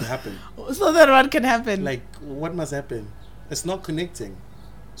supposed to happen? So that what can happen? Like, what must happen? It's not connecting.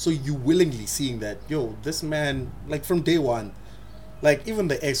 So you willingly seeing that, yo, this man, like from day one, like even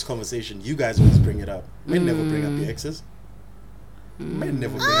the ex conversation, you guys always bring it up. Men never bring up your exes. Men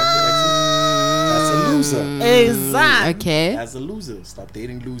never bring up your exes. That's a loser. Exactly. Okay. As a loser. Stop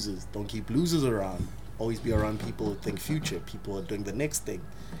dating losers. Don't keep losers around. Always be around people who think future. People are doing the next thing.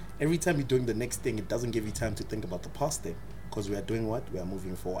 Every time you're doing the next thing, it doesn't give you time to think about the past thing. Because we are doing what? We are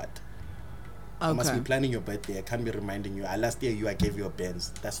moving forward. I must be planning your birthday. I can't be reminding you. Last year, I gave you a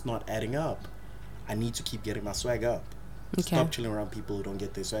Benz. That's not adding up. I need to keep getting my swag up. Okay. Stop chilling around people who don't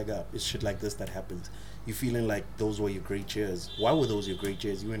get their swag up. It's shit like this that happens. You feeling like those were your great years. Why were those your great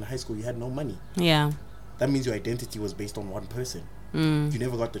years? You were in high school. You had no money. Yeah. That means your identity was based on one person. You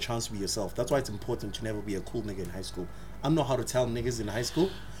never got the chance to be yourself. That's why it's important to never be a cool nigga in high school. I don't know how to tell niggas in high school.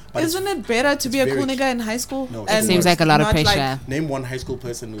 But isn't it better to be a cool nigga in high school? No, It seems like a lot of not pressure. name one high school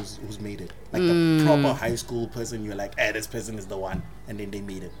person who's made it. Like the proper high school person, you're like, this person is the one. And then they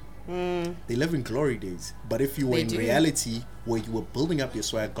made it. They live in glory days. But if you were in reality, where you were building up your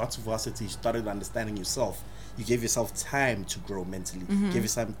swag, got to varsity, started understanding yourself, you gave yourself time to grow mentally. You gave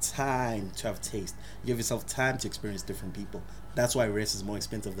yourself time to have taste. You gave yourself time to experience different people. That's why race is more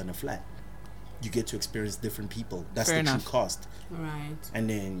expensive than a flat. You get to experience different people. That's the true cost. Right. And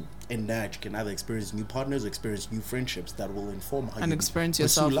then in that, you can either experience new partners or experience new friendships that will inform how you experience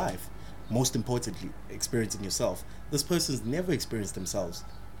pursue yourself. life. Most importantly, experiencing yourself. This person's never experienced themselves.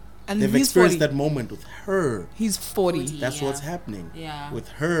 And They've he's experienced 40. that moment with her. He's 40. That's what's happening. Yeah. With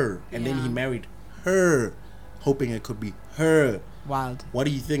her. And then he Yeah. married her, hoping it could be her. Wild. What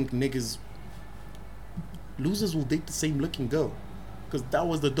do you think niggas... Losers will date the same looking girl. Because that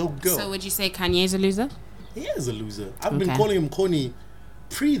was the dope girl. So would you say Kanye's a loser? He is a loser. I've been Okay. calling him corny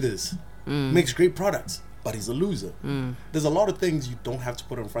pre this. Makes great products, but he's a loser. There's a lot of things you don't have to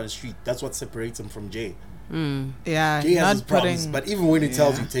put on front of the street. That's what separates him from Jay. Yeah. Jay has not his problems, putting- but even when he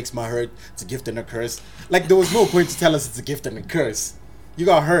tells you takes my hurt, it's a gift and a curse. Like there was no point to tell us it's a gift and a curse. You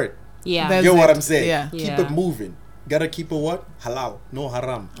got hurt. Yeah. That's You know what it. I'm saying? Yeah. Keep Yeah. it moving. Gotta keep it what? Halal. No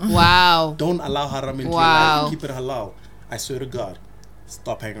haram. Wow. Don't allow haram into Wow. your life. Keep it halal. I swear to God.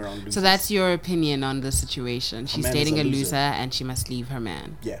 Stop hanging around losers. So that's your opinion on the situation. She's man is dating a a loser. loser and she must leave her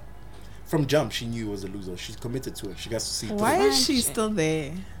man. Yeah. From jump, she knew he was a loser. She's committed to it. She got to see Why through. is she still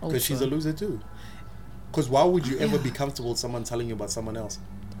there? Because she's a loser too. Because why would you ever be comfortable with someone telling you about someone else?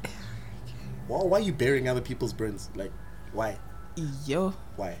 Why are you burying other people's brains? Like, why? Yo.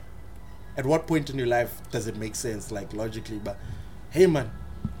 Why? At what point in your life does it make sense, like logically? But hey, man,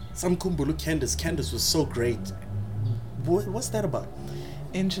 some kumbulu Candace was so great. What's that about?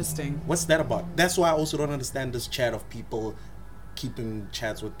 Interesting. What's that about? That's why I also don't understand this chat of people keeping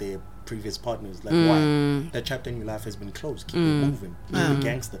chats with their previous partners. Like, why? That chapter in your life has been closed. Keep it moving. You're a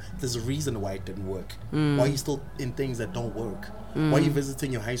gangster. There's a reason why it didn't work. Why are you still in things that don't work? Why are you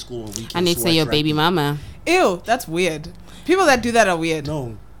visiting your high school on weekends? And they to say watch your baby rugby? mama. Ew, that's weird. People that do that are weird.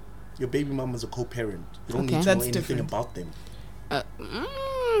 No. Your baby mama's a co-parent. You don't Okay. need to know That's anything different. about them.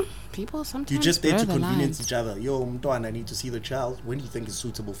 People sometimes You're just there to blur the convenience lines. each other. Yo, Mtwan, I need to see the child. When do you think is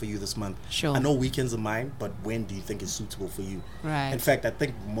suitable for you this month? Sure. I know weekends are mine, but when do you think is suitable for you? Right. In fact, I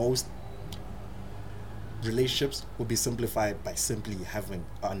think most relationships will be simplified by simply having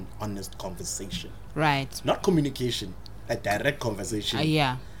an honest conversation. Right. Not communication, a direct conversation.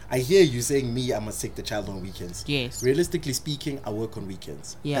 Yeah. I hear you saying I must take the child on weekends. Yes. Realistically speaking, I work on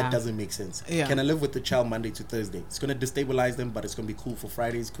weekends. Yeah. That doesn't make sense. Yeah. Can I live with the child Monday to Thursday? It's going to destabilize them, but it's going to be cool for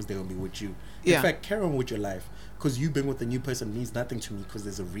Fridays because they're going to be with you. Yeah. In fact, carry on with your life. Because you being with a new person means nothing to me because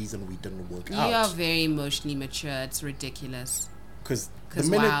there's a reason we didn't work You are out. very emotionally mature. It's ridiculous. Because Because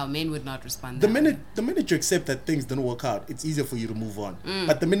wow, men would not respond. the that minute way. the minute you accept that things didn't work out, it's easier for you to move on.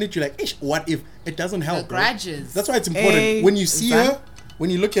 But the minute you're like, Ish, what if? It doesn't help. The bro. grudges. That's why it's important. When you see Exact- her, when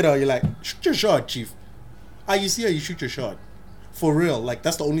you look at her, you're like, shoot your shot, chief. You see her, you shoot your shot. For real. Like,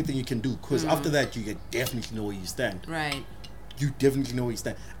 that's the only thing you can do. Because after that, you definitely know where you stand. Right. You definitely know where you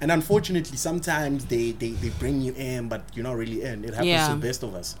stand. And unfortunately, sometimes they bring you in, but you're not really in. It happens Yeah. to the best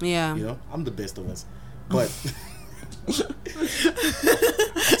of us. Yeah. You know, I'm the best of us. But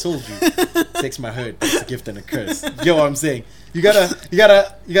I told you, sex my hurt. It's a gift and a curse. You know what I'm saying? You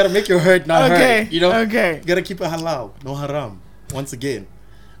gotta make your hurt not Okay, hurt. You know? okay. You gotta keep it halal, no haram. Once again.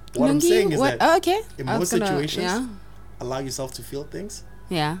 What I'm Lungi, saying is what- that oh, okay. in I was most gonna- situations, yeah. allow yourself to feel things.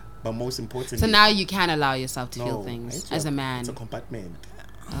 Yeah. But most importantly, So now you can allow yourself to feel no, things it's as a man. It's a compartment.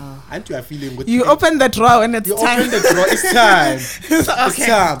 Aren't you are feeling with You open the drawer and it's You time. open the drawer. It's time. Okay.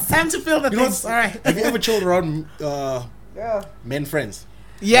 time. It's time to feel the You know, things. All right. have you ever chilled around men friends?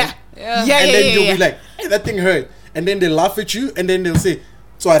 Yeah. Yeah. And then you'll be like, hey, that thing hurt. And then they laugh at you and then they'll say,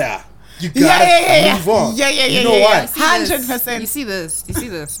 Tswara. You gotta move on. You know why? 100%. You see this?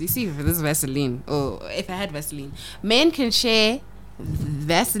 You see this Vaseline? Oh, if I had Vaseline, men can share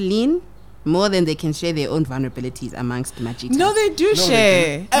Vaseline more than they can share their own vulnerabilities amongst Majita. No, they do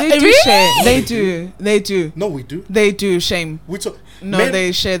share. They They do really? share. They do. They do. No, we do. They do. Shame. No, Men,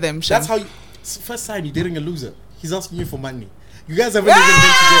 they share them. Shame. That's how. First sign you're dating a loser. He's asking you for money. You guys haven't even been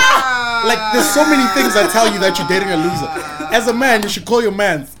together. Like, there's so many things that tell you that you're dating a loser. As a man, you should call your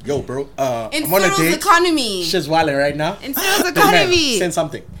man. Yo, bro. In I'm on a Cyril's date. economy. Shit's wilding right now. In Cyril's Hey, man, economy. send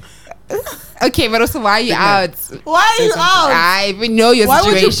something. Okay, but also, why are you Big man. out? Why are you something. out? I even know your Why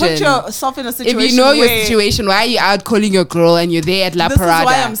would situation. you put yourself in a situation? If you know your where situation, why are you out calling your girl and you're there at La This is Parada?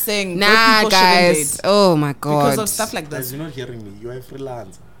 why I'm saying both nah, people shouldn't guys. date. Oh my god. Because of stuff like Guys, this. you're not hearing me. You are a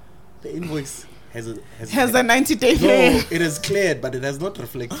freelancer. The invoice has a Has a 90-day No, period. it is cleared, but it has not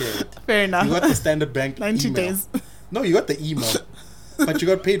reflected. Fair enough. You got the Standard Bank 90 email. days. No, you got the email. But you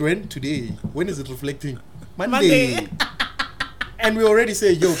got paid when? Today. When is it reflecting? Monday. And we already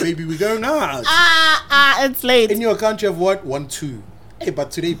say, yo, baby, we're going out. It's late. In your account, you have what? 1, 2. Hey, but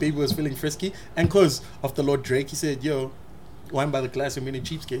today, baby was feeling frisky. And because of the Lord Drake, he said, yo, wine by the glass, you're meaning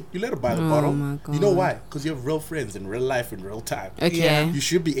cheapskate. You let her buy the bottle. my You know God. why? Because you have real friends in real life, in real time. Okay. Yeah. You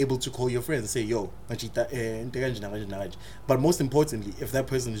should be able to call your friends and say, yo, Machita, ntekanje. But most importantly, if that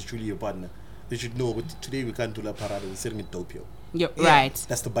person is truly your partner, they should know today we can't do La Parada, we're sitting in Tokyo. Yep. Yeah. Right.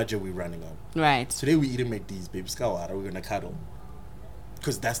 That's the budget we're running on. Right. Today we eating McD's, baby. Skawara, we're gonna cuddle.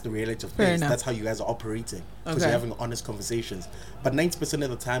 Because that's the reality of Fair things. enough. That's how you guys are operating. Because Okay. you're having honest conversations. But 90%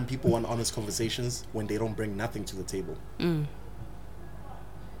 of the time, people want honest conversations when they don't bring nothing to the table.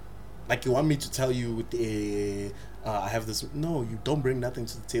 Like, you want me to tell you, I have this. No, you don't bring nothing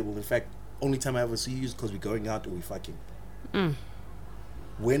to the table. In fact, only time I ever see you is because we're going out or we're fucking.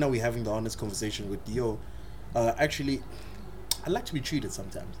 When are we having the honest conversation with yo? Actually, I like to be treated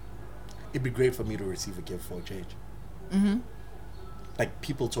sometimes. It'd be great for me to receive a gift for a change. Like,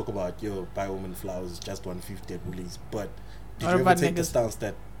 people talk about, yo, buy a woman flowers, just 150 at Woolies. But did What you ever about take the niggas? stance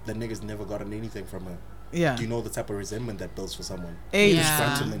that the niggas never gotten anything from her? Yeah. Do you know the type of resentment that builds for someone? Age. Yeah.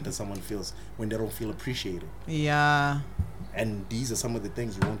 Disgruntlement that someone feels when they don't feel appreciated. Yeah. And these are some of the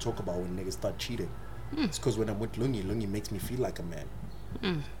things you won't talk about when niggas start cheating. It's because when I'm with Lungi makes me feel like a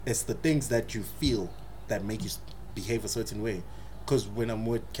man. It's the things that you feel that make you behave a certain way. Because when I'm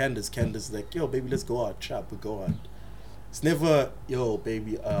with Candace is like, yo, baby, let's go out. Chop, we go out. It's never, yo,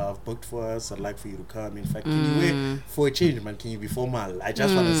 baby, I've booked for us. I'd like for you to come. In fact, can you wear for a change, man? Can you be formal? I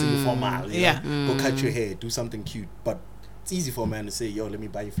just want to see you formal. You Yeah. know? Go cut your hair, do something cute. But it's easy for a man to say, yo, let me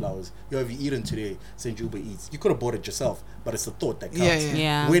buy you flowers. Yo, have you eaten today? Send you Uber Eats. You could have bought it yourself, but it's the thought that counts. Yeah.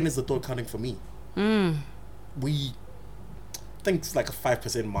 Yeah. When is the thought counting for me? We think it's like a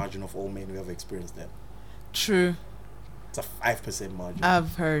 5% margin of all men who ever experienced that. True. It's a 5% margin.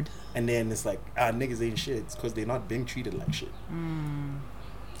 I've heard. And then it's like, niggas ain't shit. It's because they're not being treated like shit.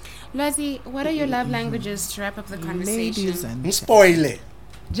 Lozzie, what are your love languages to wrap up the conversation? Ladies and I'm spoiling.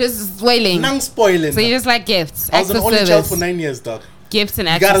 Just spoiling. I'm spoiling. So you just like gifts, I was acts an of only child service, for 9 years, dog. gifts and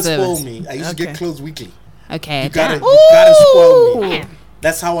You acts gotta of service. spoil me. I used to get Okay. clothes weekly. Okay. You gotta damn. spoil me. Damn.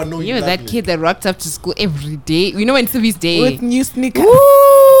 That's how I know you You know love that me. kid that rocked up to school every day. You know when Sylvie's day. with new sneakers. I've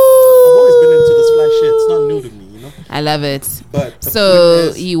always been into this fly shit. It's not new to me, you know. I love it. But the So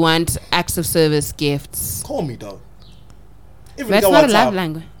point is, you want acts of service gifts? call me, dog. Even That's go not a WhatsApp. love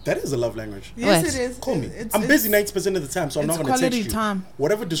language. That is a love language. Yes, What? it is. Call me. It's- I'm busy it's- 90% of the time, so I'm it's not going to text quality you. time.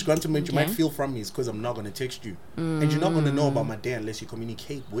 Whatever disgruntlement you might Okay. feel from me is because I'm not going to text you. And you're not going to know about my day unless you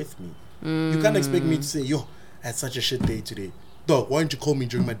communicate with me. You can't expect me to say, yo, I had such a shit day today. Dog, why don't you call me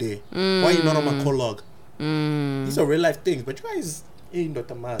during my day? Why are you not on my call log? These are real life things, but you guys ain't got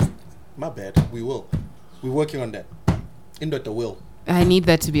the mask. My bad. We will. We're working on that. In Dr. Will. I need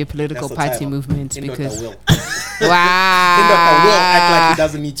that to be a political That's the party title. movement In because Dr. Will. wow. In Dr. Will act like he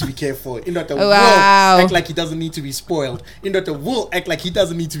doesn't need to be cared for. In Dr. Will Wow. act like he doesn't need to be spoiled. In Dr. Will act like he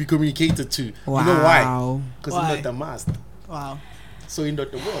doesn't need to be communicated to. You know why? Wow. Because Why? in Dr. Masked. Wow. So in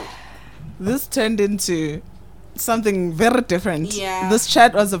Dr. Will. This turned into something very different. Yeah. This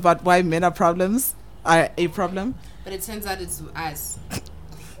chat was about why men are a problem. But it turns out it's us.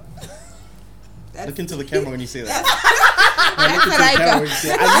 Look into the camera when you say that. That's what I got. I need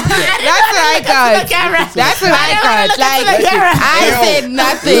that. That's what I got. That's what I got. Like I Yo, said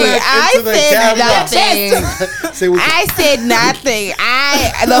nothing. look I into the said camera. nothing. Say what I said nothing.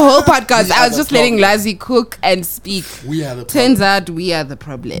 The whole podcast, We I are was the just letting problem. Lazi cook and speak. we have the Turns problem. out we are the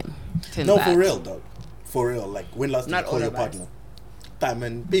problem. Turns No, out. for real, dog. For real. Like, when last did Not you call all your of us. partner? Time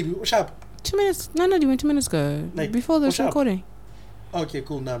and baby, what's up? 2 minutes. No, you went 2 minutes ago. Like, Before the what's up? recording. Okay,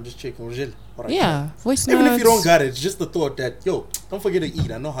 cool. Now I'm just checking. All right, Yeah, voice even notes. if you don't got it, it's just the thought that, yo, don't forget to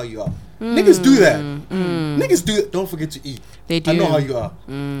eat. I know how you are. Niggas do that. Niggas do it. Don't forget to eat. They do. I know how you are.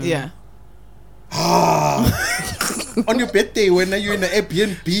 Yeah. On your birthday, when you're in the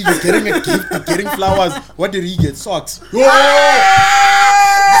Airbnb, you're getting a gift, you're getting flowers. What did he get? Socks.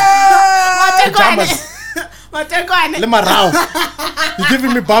 Pajamas. You're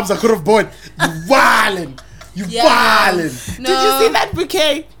giving me bobs I could have bought. You wildin'. You wildin'. No. Did you see that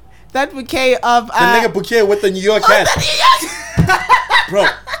bouquet? That bouquet of The nigga bouquet with the New York hat. Bro,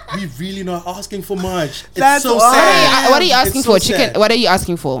 we really not asking for much. It's That's so why. sad. What are you asking It's so for? Chicken? sad. What are you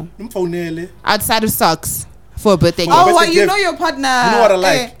asking for? Outside of socks for a birthday gift? Oh, birthday well, you gift. know your partner. You know what I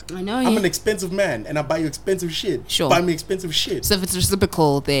like? I know. I'm Yeah. an expensive man and I buy you expensive shit. Sure. Buy me expensive shit. So if it's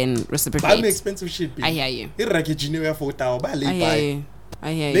reciprocal, then Buy me reciprocate. expensive shit, bitch. I hear you. I I hear you.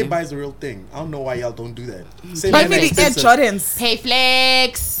 I hear Lay you. buy is the real thing. I don't know why y'all don't do that. Same Buy man me the Air expensive. Jordans. Pay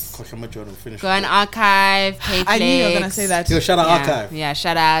flex. Gosh, I'm a Jordan. Finish. Go on archive. Pay flex. I knew you were gonna say that. Yo, shout out Yeah, archive. yeah.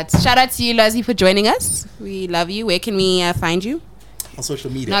 Shout out to you, Lozzie, for joining us. We love you. Where can we find you? On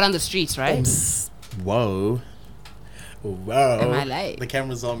social media. Not on the streets, right? Whoa. Whoa. Am I late? The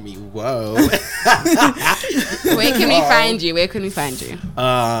camera's on me. Whoa. Where can we find you? Where can we find you?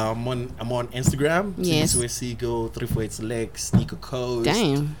 I'm on Instagram. Yes. Seagull 348 Select Sneaker Codes.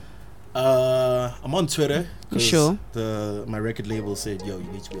 Damn. I'm on Twitter. 'Cause Sure. My record label said, yo,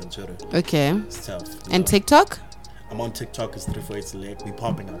 you need to be on Twitter. Okay. It's tough. And TikTok? I'm on TikTok as 348 Select. We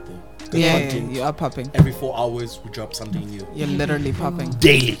popping out there. Good Yeah, content. you are popping. Every 4 hours we drop something new. You're literally popping.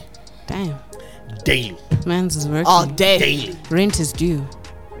 Daily. Damn. Daily. Man's is working. All day. Daily. Rent is due.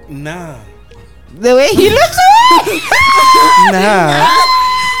 Nah. The way he looks. Nah.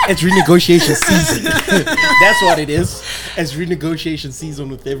 It's renegotiation season. That's what it is. It's renegotiation season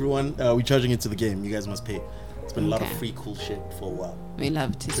with everyone. We're charging into the game. You guys must pay. It's been a lot of Okay. free cool shit for a while. We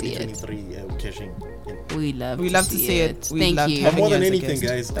love to see it. 2023, we're cashing in. We love to see it. We Thank love you. But more you than as a anything,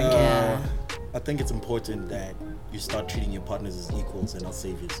 guest. guys, Yeah. I think it's important that you start treating your partners as equals and not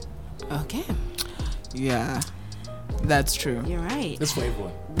saviors. Okay. Yeah, that's true. You're right. That's for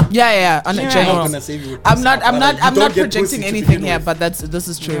everyone. Yeah, on You're a right. I'm not general. gonna save you with I'm pussy. not You don't get projecting pussy to anything begin here, with. but this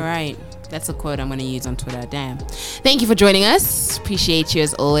is true. You're right. That's a quote I'm going to use on Twitter. Damn. Thank you for joining us. Appreciate you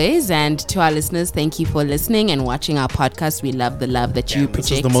as always. And to our listeners, thank you for listening and watching our podcast. We love the love that you Damn, this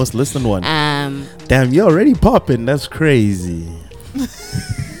project. is the most listened one. Um, Damn, you're already popping. That's crazy.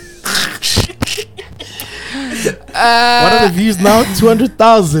 What are the views now?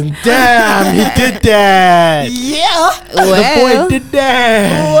 200,000. Damn, he did that. Yeah. well, The boy did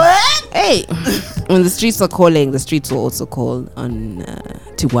that. What? hey, when the streets are calling, the streets will also call on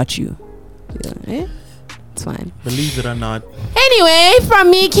to watch you. Yeah, eh? It's fine. Believe it or not. Anyway, from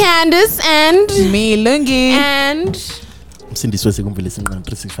me, Candace, and Me, Lungi. Msindiswese kumvelisa ingqondo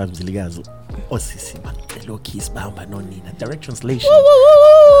 365 mzilikazi. Osisi bacela kiss bahamba nonina. Direct translation.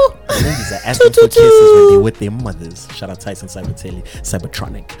 The ladies are asking for kisses when they're with their mothers. Shout out Tyson Cybertelli,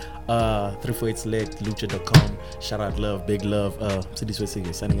 Cybertronic. 348 Select, Lucha.com. Shout out love, big love.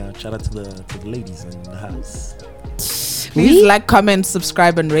 Msindiswese signing out. Shout out to the ladies in the house. Please like, comment,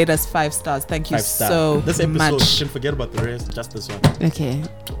 subscribe, and rate us 5 stars. Thank you 5 star. so This episode, much. you can forget about the rest. Just this one. Okay.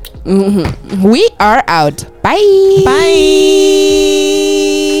 We are out. Bye. Bye.